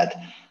in your head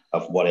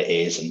of what it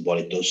is and what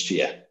it does to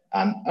you.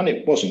 And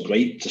it wasn't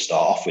great to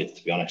start off with,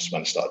 to be honest,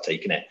 when I started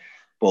taking it.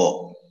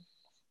 But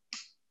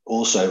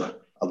also,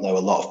 I know a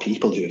lot of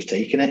people who have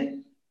taken it.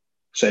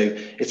 So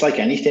it's like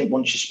anything,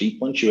 once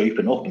you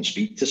open up and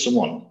speak to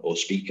someone or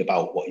speak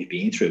about what you've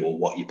been through or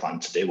what you plan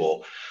to do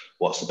or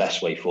what's the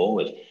best way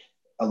forward,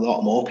 a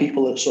lot more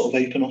people that sort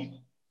of open up.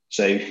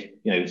 So,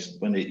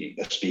 when I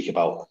speak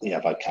about,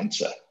 I've had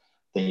cancer,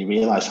 then you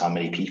realise how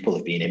many people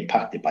have been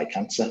impacted by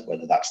cancer,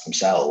 whether that's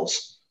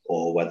themselves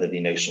or whether they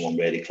know someone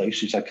really close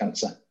who's had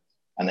cancer.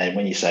 And then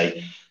when you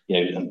say,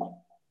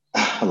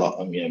 a lot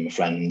of, my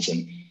friends,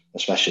 and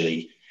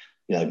especially,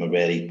 my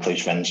really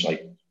close friends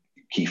like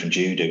Keith and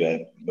Jude, who are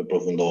my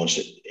brother-in-law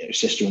and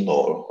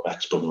sister-in-law, or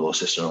ex-brother-in-law,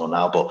 sister-in-law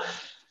now, but,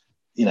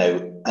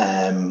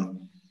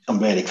 I'm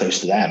really close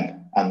to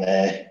them, and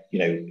they're,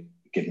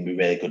 giving me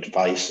really good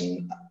advice,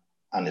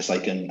 and it's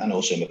like, and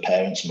also my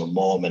parents and my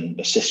mum and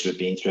my sister had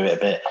been through it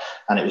a bit,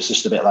 and it was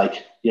just a bit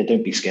like, yeah,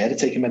 don't be scared of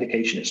taking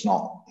medication. It's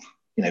not,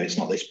 it's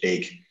not this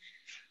big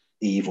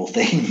evil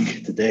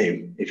thing to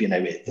do. If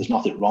there's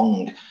nothing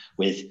wrong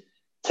with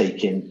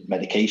taking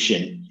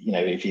medication.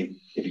 If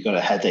you've got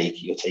a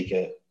headache, you'll take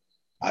a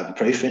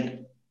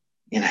ibuprofen,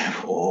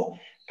 or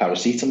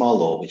paracetamol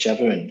or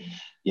whichever, and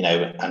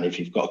and if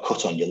you've got a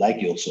cut on your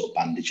leg, you'll sort of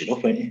bandage it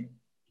up, won't you?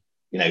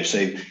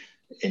 So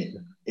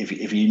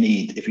if you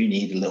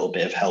need a little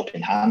bit of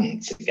helping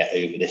hand to get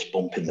over this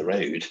bump in the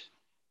road,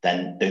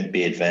 then don't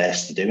be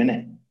adverse to doing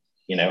it.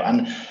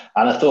 And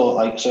I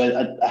thought,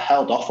 so I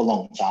held off a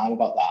long time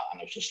about that,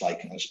 and I was just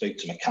like, I spoke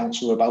to my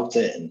counsellor about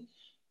it, and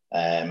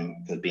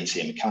I'd been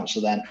seeing my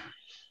counsellor then,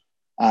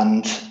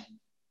 and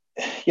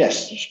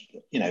yes,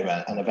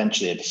 and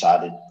eventually I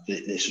decided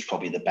that this was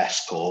probably the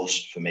best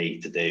course for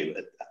me to do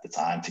at the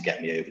time to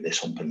get me over this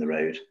hump in the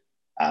road,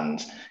 and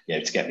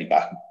to get me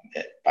back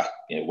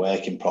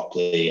working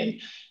properly, and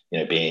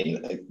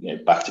being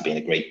back to being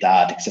a great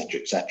dad,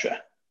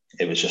 etc.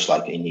 It was just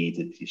like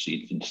you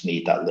just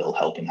need that little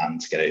helping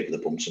hand to get over the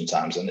bump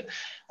sometimes, and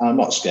I'm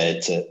not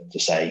scared to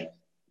say,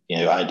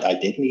 I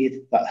did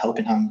need that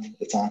helping hand at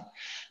the time,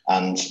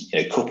 and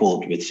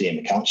coupled with seeing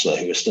a counsellor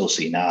who I still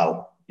see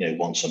now,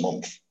 once a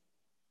month,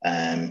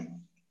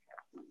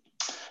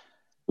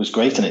 was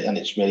great, and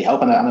it's really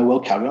helping. And I will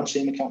carry on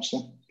seeing a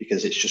counsellor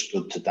because it's just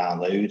good to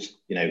download,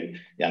 and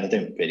I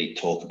don't really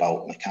talk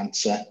about my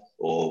cancer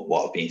or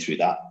what I've been through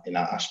in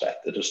that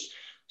aspect. I just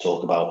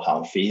talk about how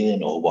I'm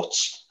feeling or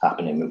what's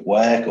happening with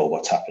work or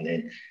what's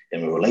happening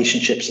in my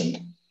relationships.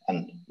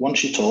 And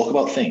once you talk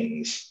about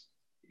things,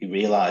 you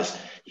realise,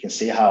 you can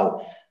see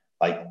how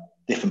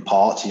different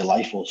parts of your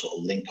life will sort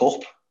of link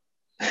up,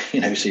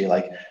 so you're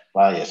like,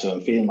 wow, yeah, so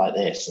I'm feeling like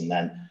this, and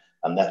then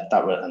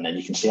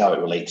you can see how it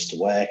relates to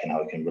work and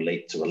how it can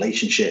relate to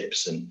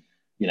relationships, and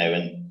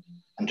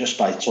and just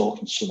by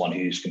talking to someone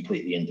who's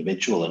completely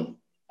individual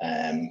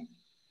and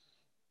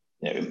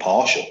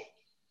impartial,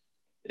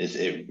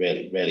 it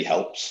really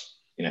helps,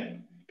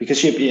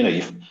 because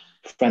your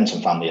friends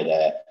and family are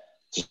there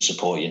to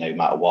support you no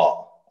matter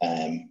what,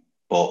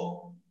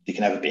 but they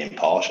can never be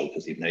impartial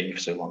because they've known you for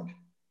so long.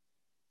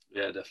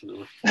 Yeah,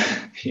 definitely.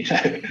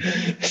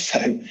 So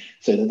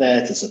they're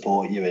there to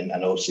support you and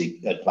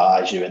obviously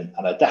advise you, and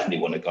I definitely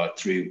wouldn't have got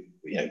to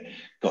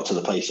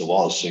the place I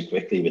was so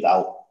quickly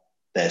without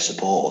their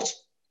support.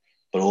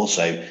 But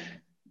also,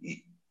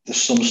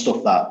 there's some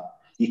stuff that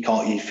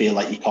you feel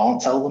like you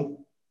can't tell them,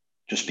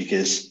 just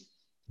because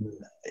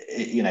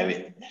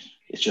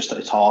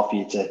it's hard for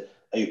you to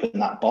open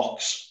that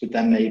box with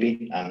them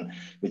maybe, and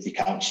with your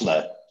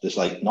counsellor, there's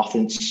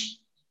nothing's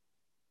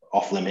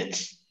off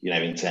limits,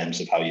 in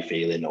terms of how you're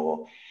feeling,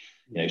 or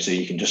so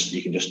you can just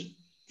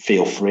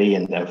feel free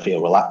and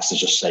feel relaxed to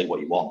just say what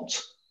you want,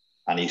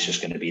 and he's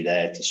just going to be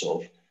there to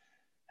sort of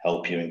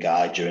help you and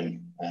guide you, and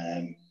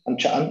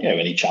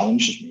he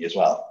challenges me as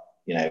well,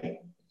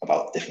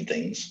 about different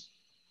things.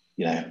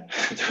 There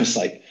was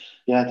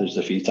there's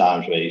a few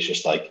times where he's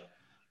just like,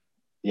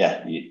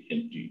 yeah,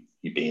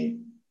 you're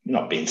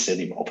not being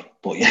silly, Rob,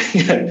 but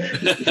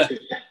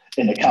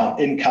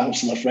in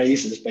counsellor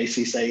phrases,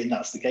 basically saying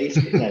that's the case.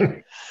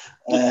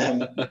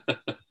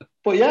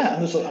 But yeah,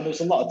 and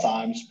there's a lot of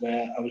times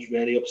where I was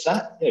really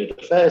upset. The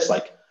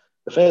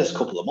first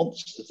couple of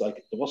months, it's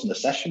like there wasn't a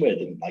session where I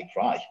didn't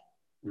cry.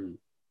 Do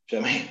you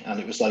know what I mean? And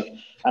it was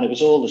and it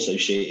was all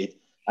associated,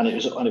 and it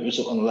was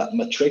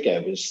my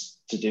trigger was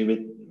to do with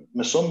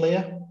my son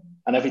Leo.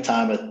 And every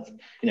time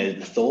the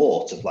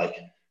thought of when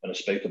I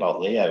spoke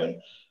about Leo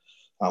and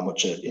how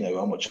much I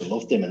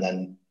loved him, and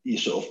then you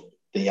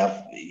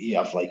have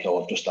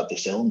oh, I've just had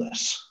this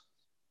illness,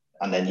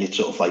 and then you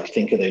sort of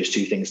think of those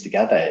two things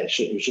together.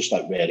 It was just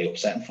really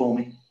upsetting for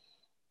me.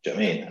 Do you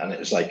know what I mean? And it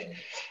was so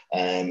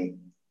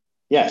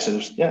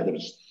there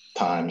was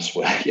times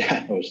where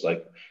I was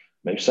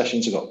most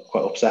sessions I got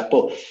quite upset,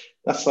 but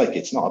that's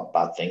it's not a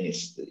bad thing.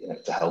 It's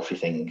it's a healthy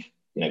thing,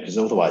 because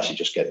otherwise you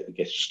just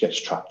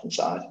gets trapped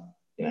inside,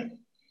 and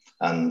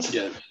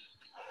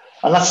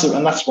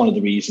that's one of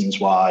the reasons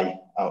why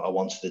I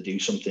wanted to do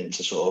something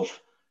to sort of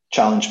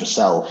challenge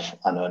myself,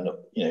 and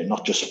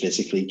not just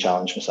physically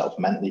challenge myself,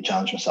 mentally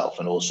challenge myself,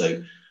 and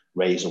also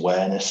raise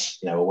awareness.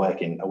 I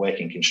work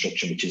in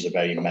construction, which is a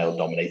very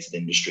male-dominated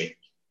industry,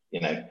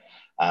 and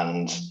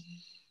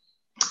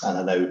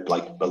I know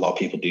a lot of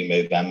people do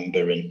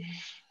Movember,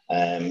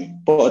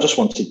 and but I just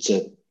wanted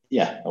to,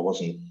 I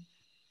wasn't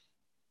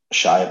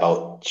shy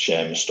about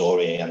sharing my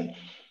story, and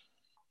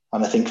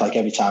I think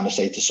every time I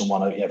say to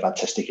someone, I've had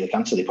testicular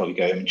cancer, they probably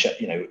go home and check,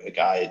 they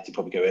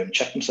probably go home and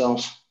check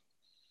themselves.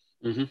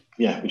 Mm-hmm.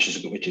 Yeah, which is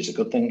a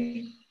good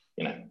thing,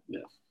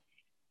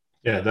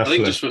 Yeah,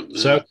 definitely.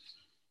 So I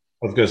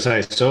was going to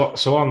say, so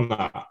on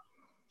that,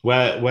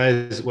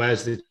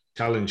 where's the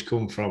challenge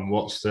come from?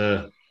 What's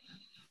the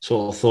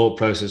sort of thought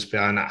process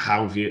behind that?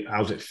 How's it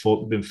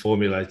been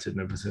formulated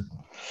and everything?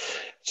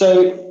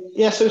 So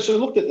I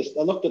looked at this.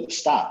 I looked at the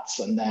stats,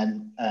 and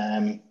then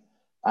and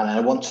I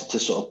wanted to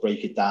sort of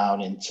break it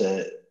down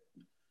into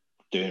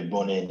doing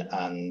running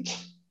and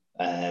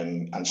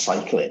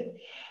cycling.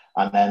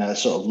 And then I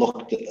sort of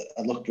looked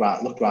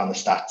around the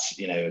stats,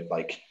 you know,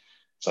 like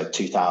it's like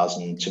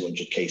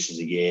 2,200 cases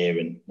a year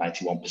and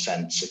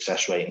 91%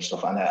 success rate and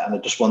stuff. And I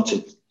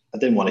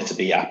didn't want it to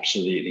be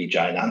absolutely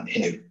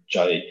ginormous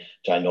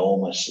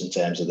in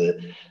terms of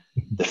the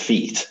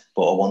feat,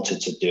 but I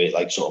wanted to do it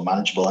like sort of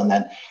manageable. And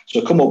then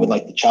so I come up with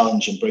like the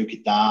challenge and broke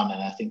it down.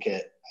 And I think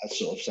I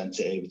sort of sent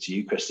it over to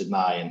you, Chris, didn't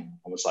I? And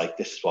I was like,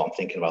 this is what I'm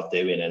thinking about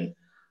doing.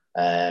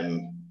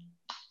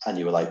 And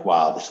you were like,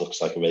 wow, this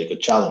looks like a really good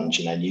challenge.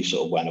 And then you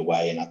sort of went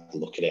away and had to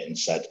look at it and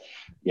said,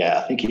 yeah,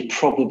 I think you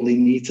probably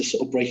need to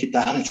sort of break it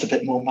down into a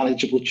bit more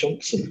manageable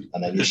chunks. And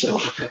then you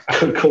sort of,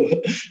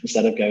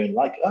 instead of going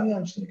like, oh yeah,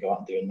 I'm just going to go out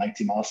and do a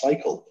 90-mile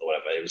cycle or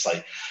whatever. It was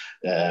like...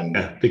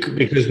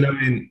 because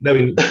knowing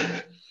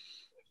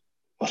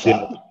what's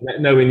that?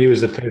 Knowing you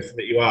as the person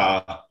that you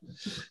are,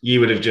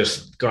 you would have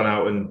just gone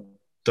out and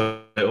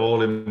done it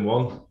all in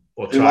one.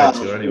 Or tried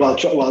to anyway.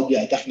 Well,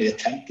 yeah, definitely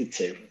attempted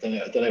to.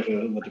 I don't know if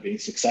it would have been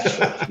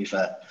successful, to be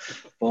fair.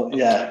 But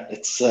yeah,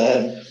 it's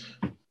So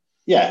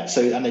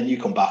and then you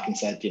come back and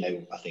said, you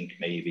know, I think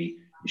maybe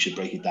you should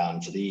break it down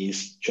into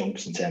these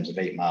chunks in terms of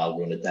 8-mile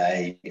run a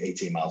day,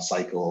 18-mile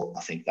cycle.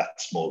 I think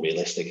that's more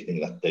realistic. I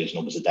think that those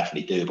numbers are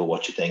definitely doable.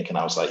 What you think? And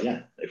I was like,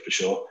 yeah, no, for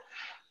sure.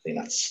 I think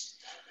that's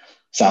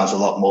sounds a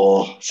lot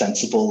more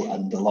sensible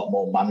and a lot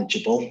more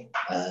manageable.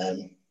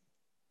 I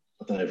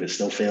don't know if it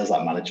still feels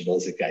like manageable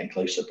as it's getting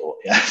closer, but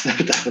yeah,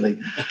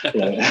 definitely,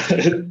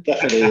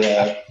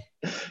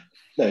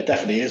 it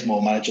definitely is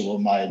more manageable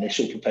than my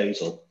initial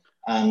proposal.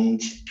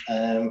 And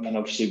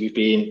obviously we've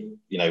been,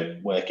 you know,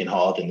 working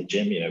hard in the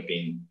gym. You know,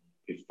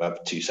 we've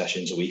had 2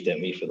 sessions a week,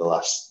 didn't we, for the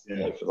last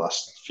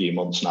few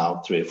months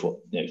now, 3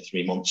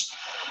 months,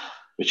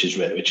 which has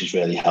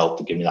really helped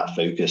to give me that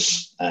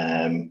focus.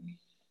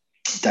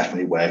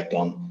 Definitely worked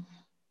on,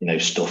 you know,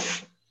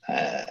 stuff.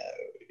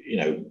 You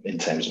know, in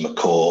terms of my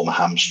core, my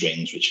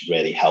hamstrings, which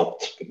really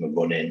helped with my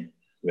running,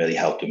 really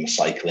helped with my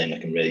cycling. I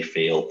can really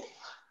feel,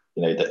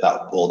 you know,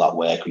 that all that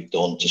work we've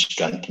done to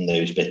strengthen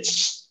those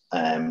bits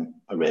are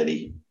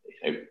really,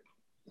 you know,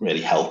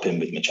 really helping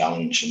with my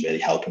challenge and really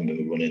helping with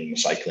my running and my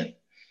cycling.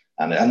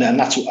 And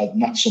that's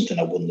something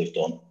I wouldn't have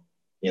done.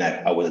 You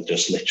know, I would have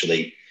just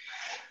literally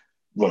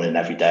running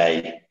every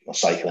day or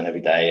cycling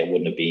every day. I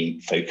wouldn't have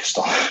been focused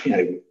on, you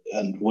know,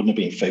 and wouldn't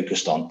have been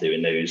focused on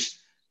doing those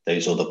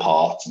other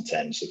parts in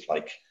terms of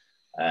like,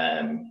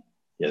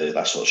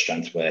 that sort of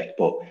strength work.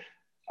 But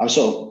I'm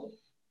sort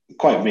of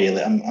quite real.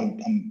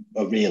 I'm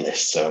a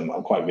realist, so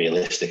I'm quite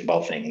realistic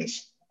about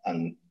things.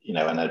 And, you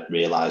know, and I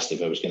realised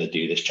if I was going to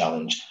do this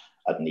challenge,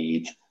 I'd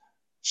need,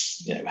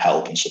 you know,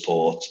 help and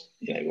support,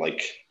 you know,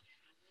 like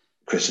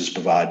Chris has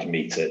provided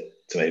me to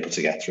able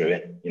to get through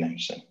it, you know,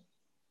 so.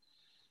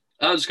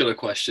 I've just got a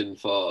question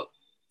for,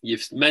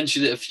 you've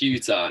mentioned it a few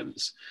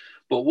times,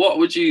 but what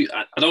would you,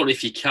 I don't know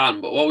if you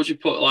can, but what would you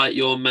put like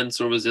your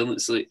mental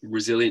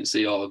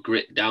resiliency or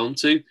grit down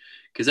to?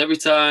 Because every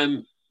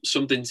time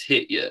something's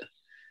hit you,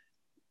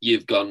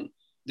 you've gone,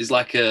 there's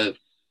like a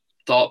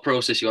thought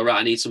process, you go, right,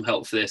 I need some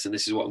help for this and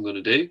this is what I'm going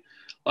to do.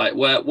 Like,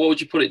 what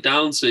would you put it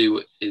down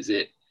to? Is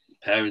it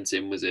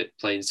parenting? Was it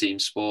playing team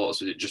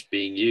sports? Was it just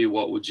being you?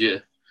 What would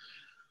you?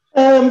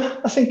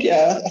 I think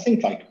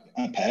like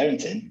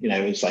parenting, you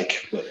know, it's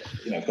like,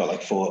 you know, I've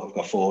got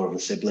 4 other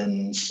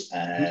siblings,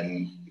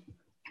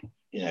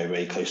 you know,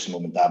 really close to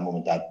mum and dad. Mum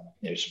and dad,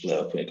 you know, split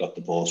up. We got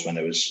divorced when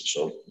I was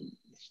sort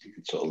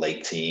of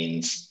late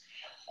teens.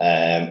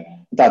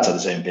 Dad's had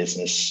his own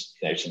business,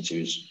 you know, since he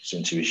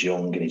was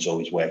young, and he's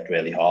always worked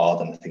really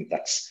hard. And I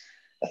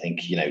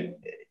think you know,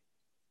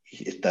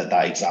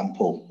 that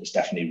example has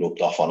definitely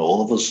rubbed off on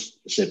all of us.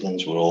 The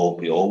siblings, we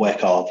all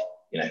work hard,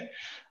 you know,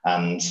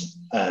 and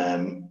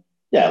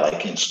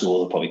like in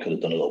school, I probably could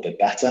have done a little bit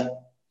better,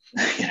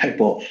 you know,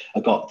 but I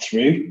got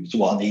through to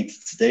what I needed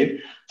to do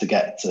to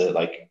get to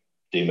like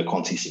do my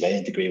quantity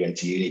surveying degree, went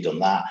to uni, done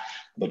that.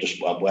 But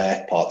I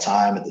worked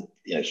part-time,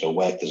 you know, so I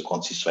worked as a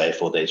quantity surveyor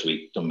 4 days a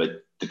week, done my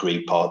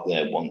degree part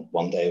there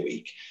one day a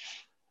week.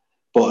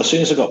 But as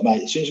soon as I got my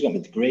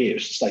degree, it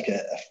was just like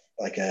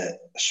a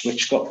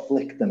switch got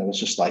flicked, and I was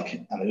just like,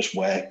 and I just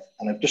worked,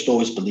 and I've just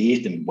always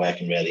believed in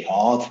working really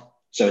hard.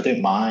 So I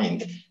don't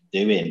mind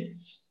doing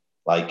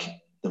like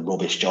the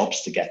rubbish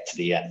jobs to get to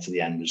the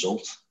end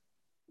result.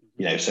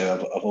 You know,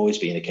 so I've always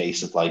been a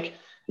case of like,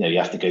 you know, you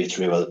have to go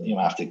through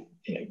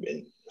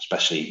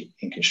especially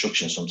in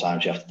construction,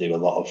 sometimes you have to do a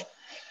lot of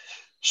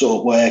sort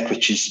of work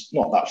which is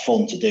not that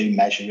fun to do,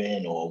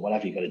 measuring or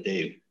whatever you got to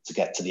do to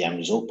get to the end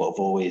result. But I've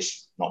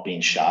always not been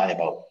shy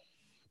about,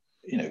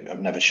 you know, I've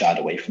never shied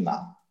away from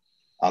that.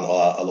 I'll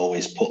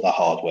always put that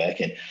hard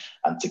work in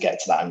and to get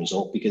to that end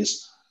result,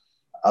 because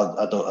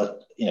I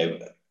don't, you know,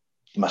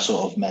 my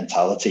sort of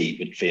mentality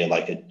would feel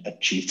like I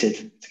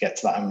cheated to get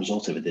to that end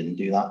result if I didn't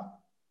do that.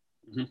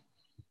 Mm-hmm.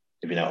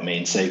 If you know what I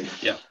mean. So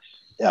yeah.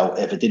 You know,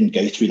 if I didn't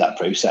go through that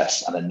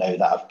process and I know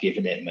that I've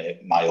given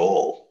it my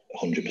all,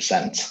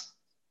 100%,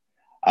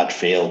 I'd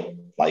feel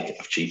like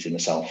I've cheated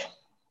myself,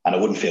 and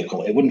it wouldn't feel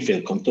comfortable. It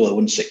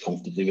wouldn't sit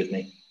comfortably with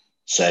me.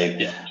 So,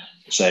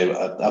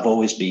 So I've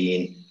always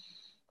been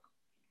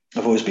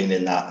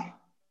in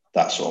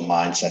that sort of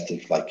mindset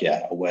of like,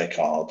 yeah, I work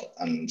hard,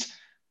 and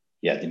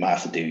yeah, you might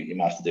have to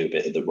do a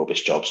bit of the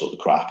rubbish jobs or the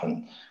crap,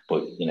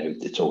 but you know,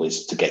 it's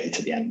always to get you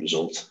to the end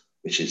result,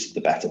 which is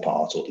the better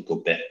part or the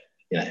good bit,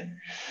 you know.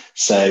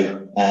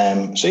 So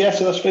I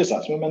suppose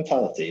that's my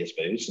mentality, I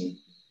suppose, and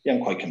yeah,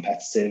 I'm quite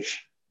competitive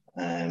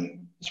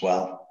as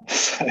well.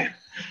 So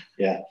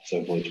yeah,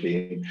 so I've always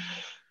been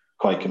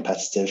quite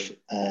competitive.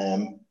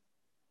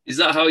 Is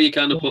that how you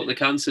kind of put the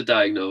cancer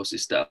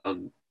diagnosis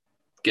down,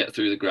 get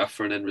through the graph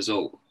for an end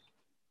result?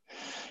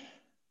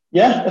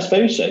 Yeah, I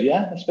suppose so.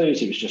 Yeah, I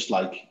suppose it was just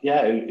like,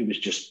 yeah, it was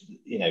just,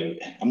 you know,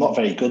 I'm not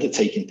very good at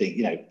taking things.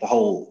 You know, the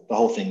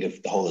whole thing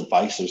of the whole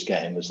advice I was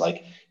getting was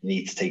like, you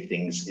need to take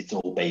things. It's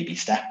all baby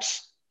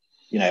steps,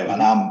 you know.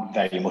 And I'm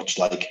very much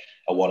like,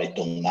 I want it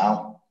done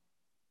now.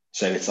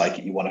 So it's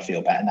like, you want to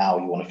feel better now.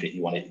 You want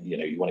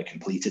it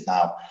completed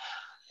now.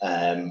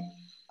 And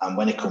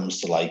when it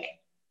comes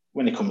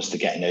to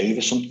getting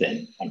over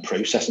something and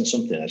processing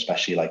something,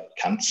 especially like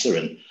cancer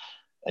and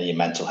your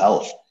mental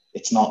health,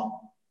 it's not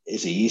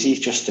as easy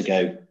just to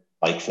go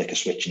like flick a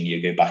switch and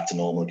you go back to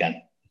normal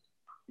again,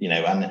 you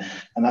know. And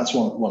that's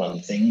one of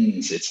the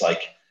things. It's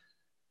like,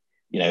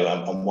 you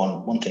know, and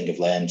one thing I've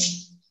learned,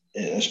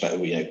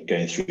 especially, you know,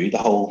 going through the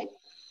whole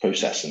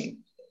process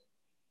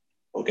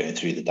or going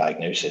through the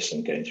diagnosis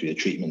and going through the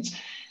treatments,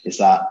 is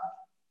that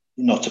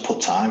not to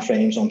put time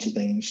frames onto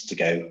things, to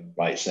go,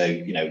 right, so,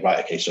 you know,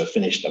 right, okay, so I've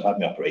finished, I've had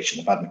my operation,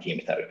 I've had my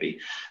chemotherapy,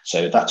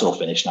 so that's all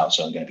finished now,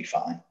 so I'm going to be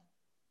fine.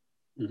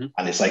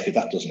 And it's like, if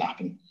that doesn't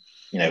happen,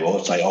 you know, or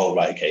it's like, oh,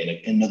 right,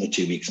 okay, in another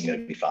 2 weeks, I'm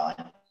going to be fine.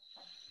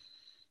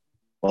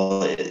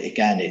 Well,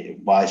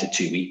 why is it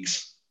 2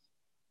 weeks?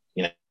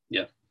 You know,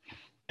 yeah.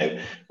 You know,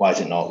 why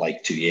is it not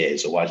like 2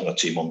 years, or why is it not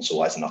 2 months, or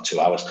why is it not 2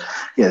 hours?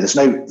 Yeah, there's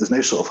no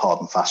sort of hard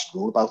and fast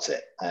rule about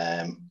it.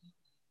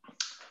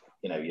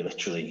 You know, you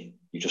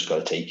just got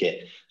to take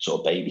it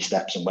sort of baby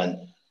steps,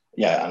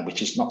 and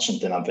which is not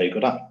something I'm very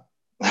good at.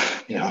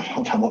 You know,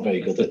 I'm not very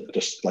good at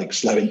just like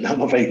slowing. I'm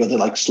not very good at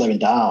like slowing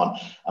down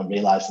and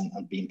realizing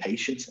and being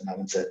patient and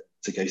having to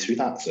go through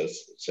that. So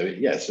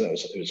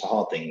it was a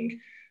hard thing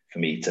for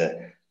me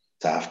to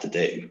have to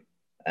do.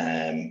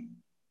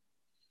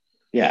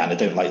 Yeah, and I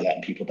don't like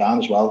letting people down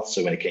as well.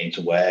 So when it came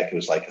to work, it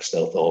was like, I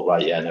still thought,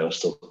 right, yeah, no, I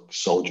still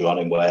soldier on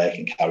in work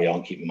and carry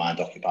on, keep my mind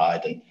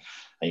occupied. And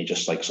you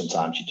just like,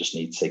 sometimes you just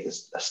need to take a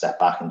step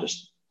back and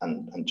just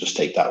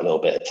take that little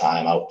bit of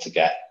time out to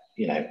get,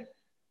 you know,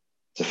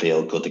 to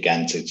feel good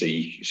again, so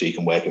you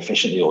can work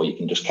efficiently, or you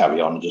can just carry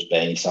on and just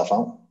burn yourself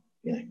out,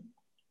 you know.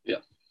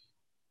 Yeah.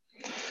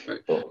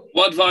 Right.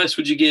 What advice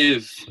would you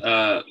give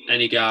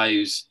any guy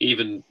who's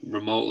even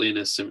remotely in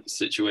a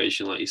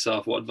situation like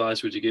yourself? What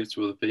advice would you give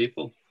to other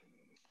people?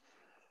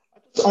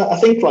 I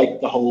think like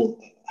the whole,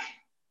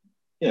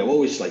 you know,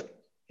 always like,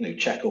 you know,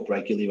 check up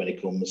regularly when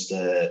it comes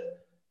to,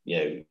 you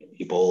know,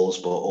 your balls,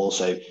 but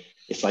also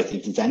it's like,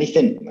 if there's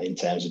anything in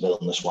terms of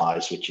illness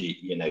wise which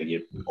you know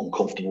you're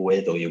uncomfortable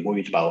with or you're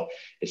worried about,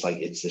 it's like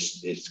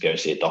it's go and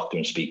see a doctor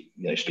and speak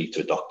to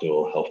a doctor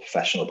or health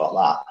professional about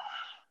that.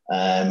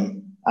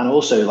 And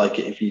also, like,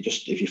 if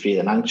you're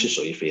feeling anxious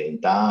or you're feeling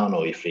down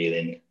or you're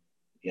feeling,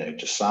 you know,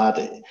 just sad,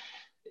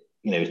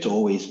 you know,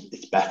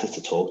 it's better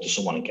to talk to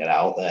someone and get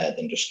out there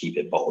than just keep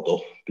it bottled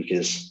up,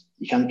 because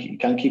you can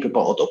keep it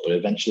bottled up, but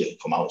eventually it'll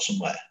come out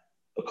somewhere.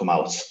 It'll come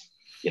out.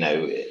 You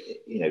know,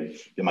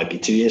 it might be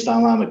 2 years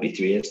down the line, might be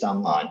 3 years down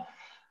the line.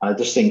 And I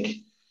just think,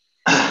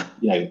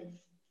 you know,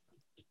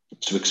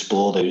 to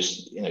explore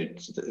those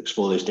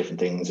different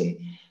things, and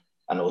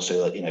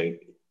also, like, you know,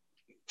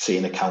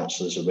 seeing a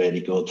counsellor is a really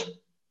good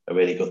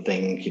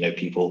thing. You know,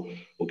 people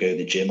will go to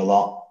the gym a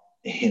lot,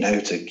 you know,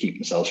 to keep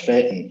themselves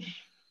fit. And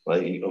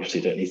well, you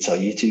obviously don't need to tell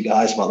you two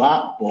guys about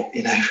that, but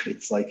you know,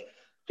 it's like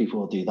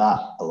people will do that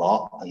a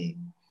lot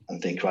and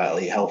think,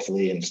 right, eat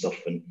healthily and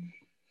stuff and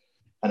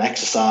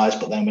exercise,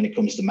 but then when it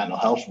comes to mental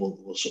health,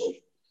 we'll sort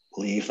of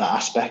leave that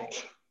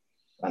aspect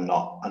and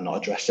not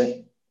address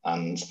it.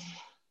 And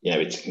you know,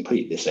 it's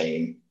completely the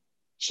same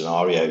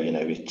scenario. You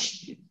know,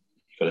 you've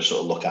got to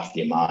sort of look after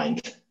your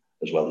mind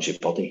as well as your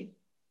body,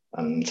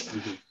 and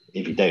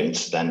if you don't,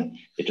 then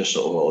it just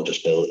sort of all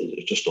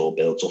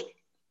builds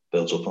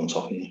up on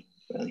top of you,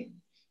 really.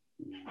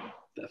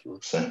 Definitely.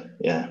 So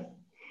yeah.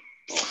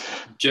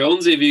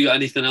 Jones, have you got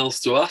anything else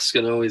to ask?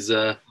 I know he's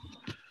one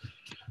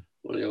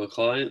of your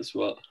clients.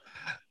 What?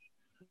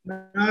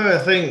 No, I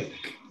think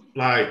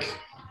like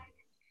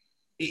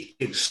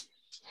it's,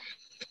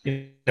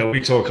 you know,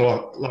 we talk a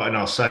lot in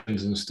our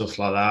sessions and stuff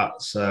like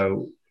that.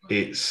 So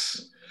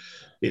it's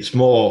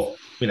more,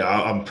 you know,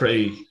 I'm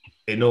pretty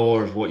in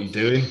awe of what you're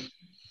doing.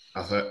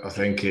 I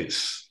think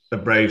it's a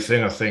brave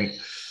thing. I think,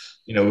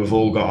 you know, we've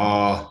all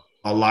got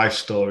our life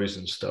stories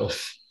and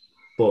stuff,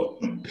 but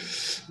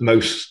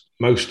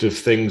most of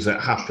things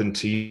that happen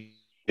to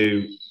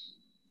you,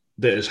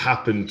 that has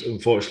happened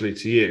unfortunately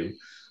to you,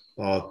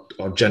 are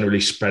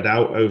generally spread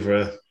out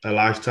over a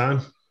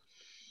lifetime.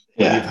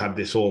 Yeah. But you've had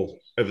this all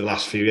over the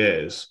last few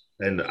years,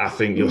 and I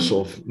think your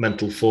sort of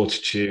mental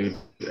fortitude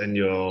and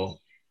your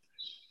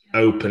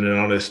open and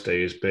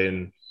honesty has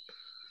been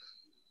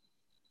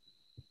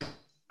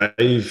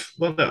brave.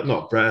 Well,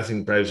 not brave. I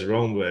think brave's the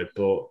wrong word,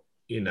 but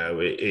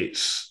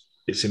it's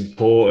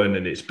important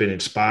and it's been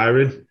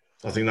inspiring.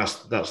 I think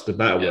that's the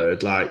better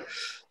word. Like,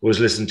 always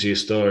listen to your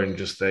story and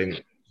just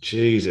think,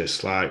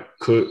 Jesus, like,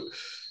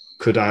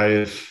 could I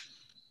have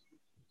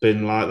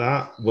been like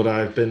that? Would I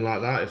have been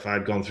like that if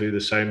I'd gone through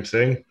the same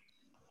thing?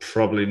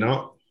 Probably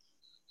not.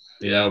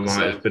 It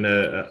might have been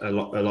a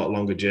lot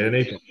longer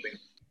journey.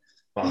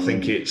 But I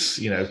think it's,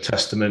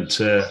 testament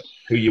to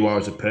who you are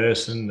as a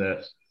person,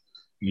 that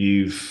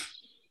you're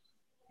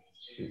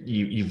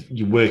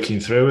working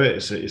through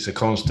it. It's a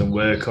constant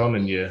work on,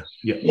 and you're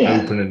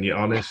open and you're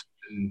honest,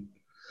 and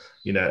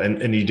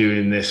and you're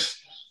doing this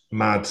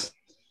mad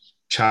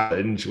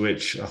challenge,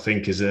 which I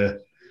think is a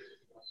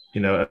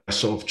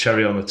sort of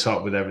cherry on the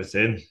top with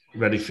everything,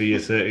 ready for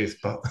your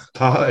 30th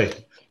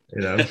party.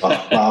 Well,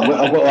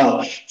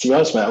 to be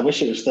honest, mate, I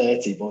wish it was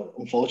 30, but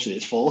unfortunately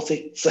it's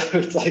 40. So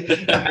it's like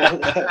with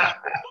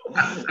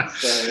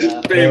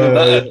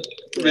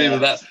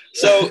that.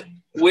 So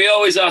we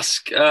always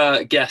ask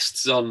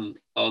guests on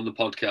the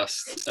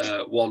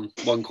podcast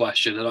one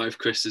question. I don't know if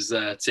Chris has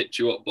tipped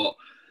you up, but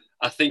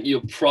I think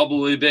you'll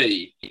probably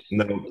be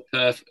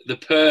the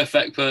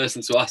perfect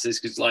person to ask this,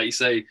 because, like you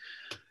say,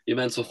 your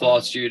mental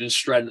fortitude and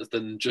strength,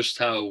 and just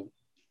how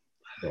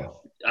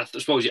I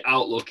suppose your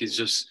outlook is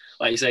just,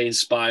 like you say,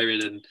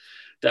 inspiring, and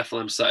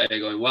definitely I'm sat here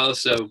going, well.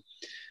 So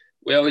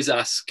we always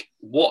ask,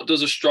 what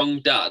does a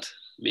strong dad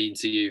mean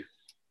to you?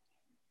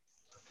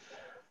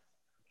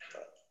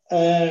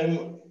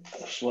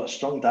 What a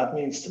strong dad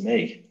means to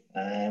me.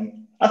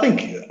 I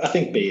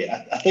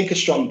think a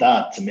strong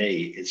dad to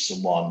me is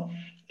someone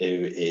who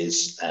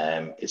is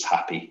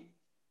happy,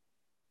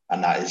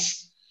 and that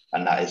is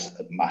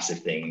a massive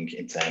thing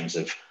in terms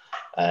of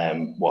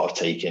what I've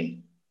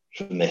taken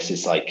from this.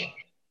 Is like,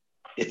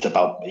 it's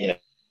about,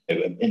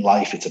 in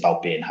life, it's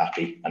about being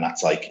happy, and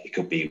that's like, it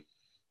could be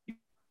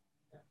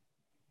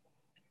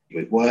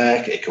with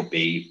work, it could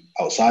be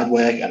outside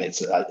work, and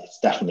it's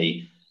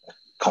definitely a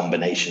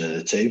combination of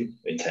the two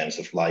in terms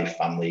of life,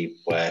 family,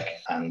 work,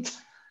 and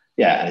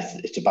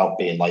it's about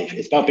being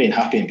it's about being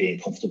happy and being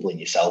comfortable in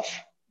yourself.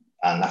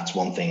 And that's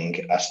one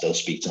thing I still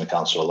speak to my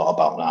counsellor a lot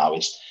about now,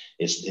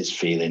 is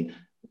feeling,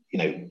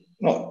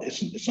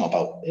 it's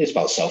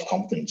about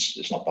self-confidence.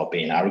 It's not about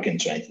being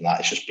arrogant or anything like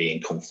that. It's just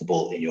being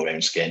comfortable in your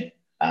own skin,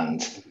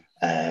 and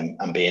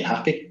being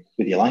happy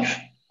with your life.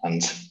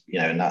 And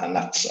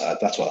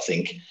that's what I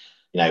think,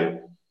 a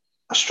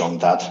strong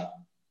dad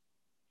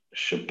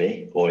should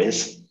be, or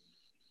is.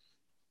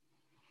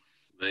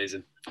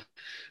 Amazing.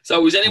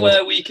 So is there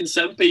anywhere we can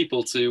send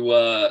people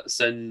to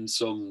send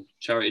some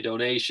charity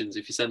donations?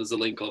 If you send us a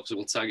link, obviously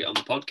we'll tag it on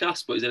the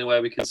podcast, but is there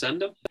anywhere we can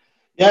send them?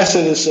 Yeah,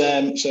 so there's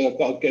I've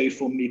got a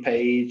GoFundMe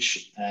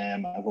page.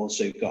 I've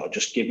also got a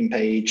Just Giving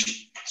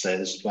page. So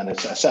there's, when I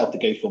set up the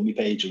GoFundMe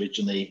page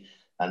originally,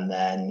 and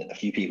then a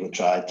few people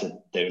tried to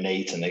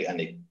donate, and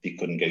they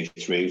couldn't go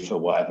through for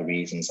whatever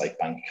reasons, like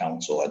bank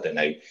accounts, or I don't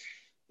know.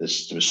 There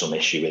was some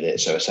issue with it,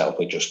 so I set up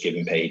a Just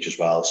Giving page as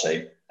well.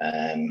 So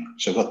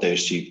I've got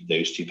those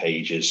two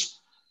pages,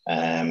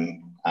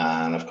 and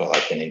I've got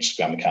like an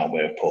Instagram account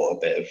where I put a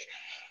bit of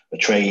a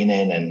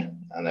training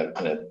and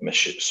a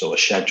sort of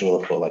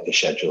schedule. I put like a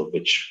schedule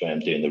which where I'm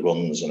doing the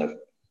runs, and I've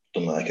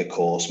done like a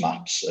course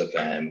maps of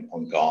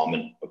on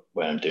Garmin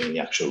where I'm doing the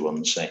actual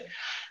runs.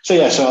 So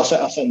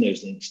I'll send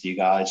those links to you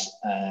guys.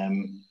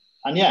 And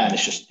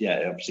it's just,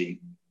 obviously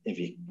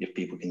if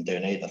people can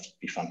donate, that'd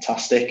be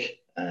fantastic.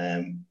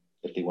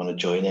 If they want to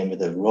join in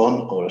with a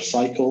run or a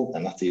cycle,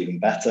 then that's even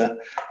better.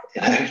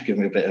 Give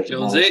me a bit of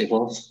Jonesy. I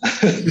want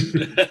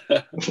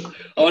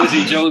to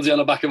see Jonesy on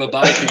the back of a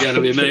bike again.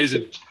 It'll be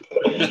amazing.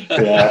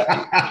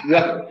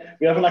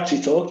 We haven't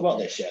actually talked about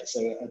this yet,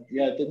 so I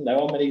didn't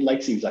know how many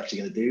legs he was actually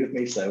going to do with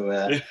me. So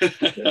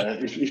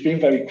he's been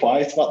very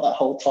quiet about that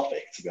whole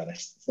topic, to be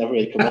honest. It's never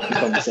really come up in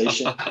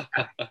conversation.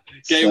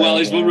 Well,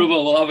 he's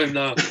vulnerable. We'll have him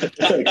now.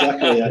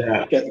 Exactly.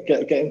 Yeah.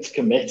 Get him to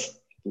commit,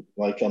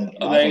 like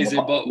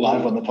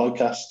live on the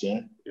podcast.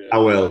 Yeah. I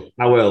will.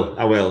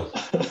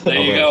 There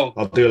you go.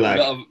 I'll do like.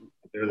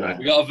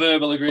 We got a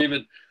verbal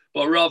agreement.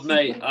 But Rob,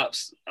 mate,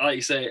 like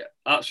you say,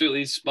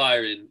 absolutely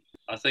inspiring.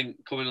 I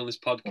think coming on this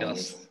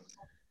podcast,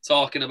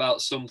 talking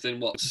about something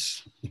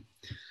it's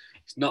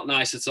not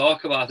nice to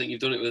talk about. I think you've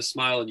done it with a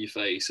smile on your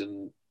face,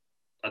 and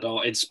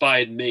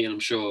inspired me, and I'm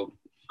sure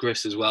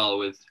Chris as well,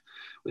 with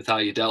how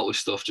you dealt with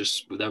stuff,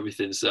 just with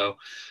everything. So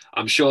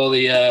I'm sure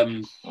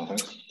the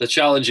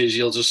challenges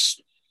you'll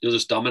just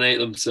dominate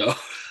them. So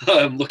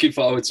I'm looking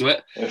forward to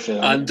it.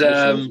 And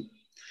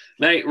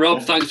mate,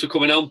 Rob, thanks for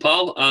coming on,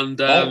 pal. And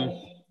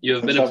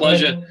you've been a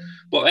pleasure.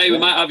 But hey, we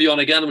might have you on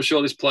again. I'm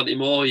sure there's plenty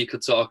more you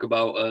could talk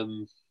about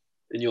in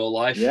your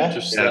life. We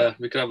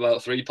could have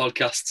about 3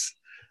 podcasts.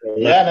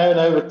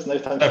 No, thanks.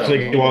 Definitely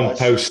get you on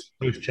post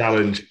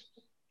challenge.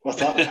 What's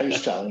that,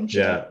 post challenge?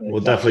 Yeah, we'll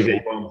definitely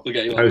get you on. We'll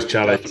get you post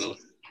challenge. Definitely.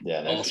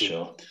 Yeah, awesome. For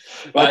sure.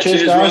 Right,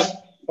 cheers, guys.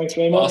 Rob. Thanks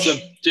very much. Awesome.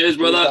 Cheers,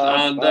 brother.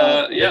 And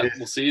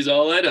we'll see you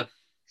all later.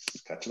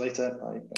 Catch you later. Bye.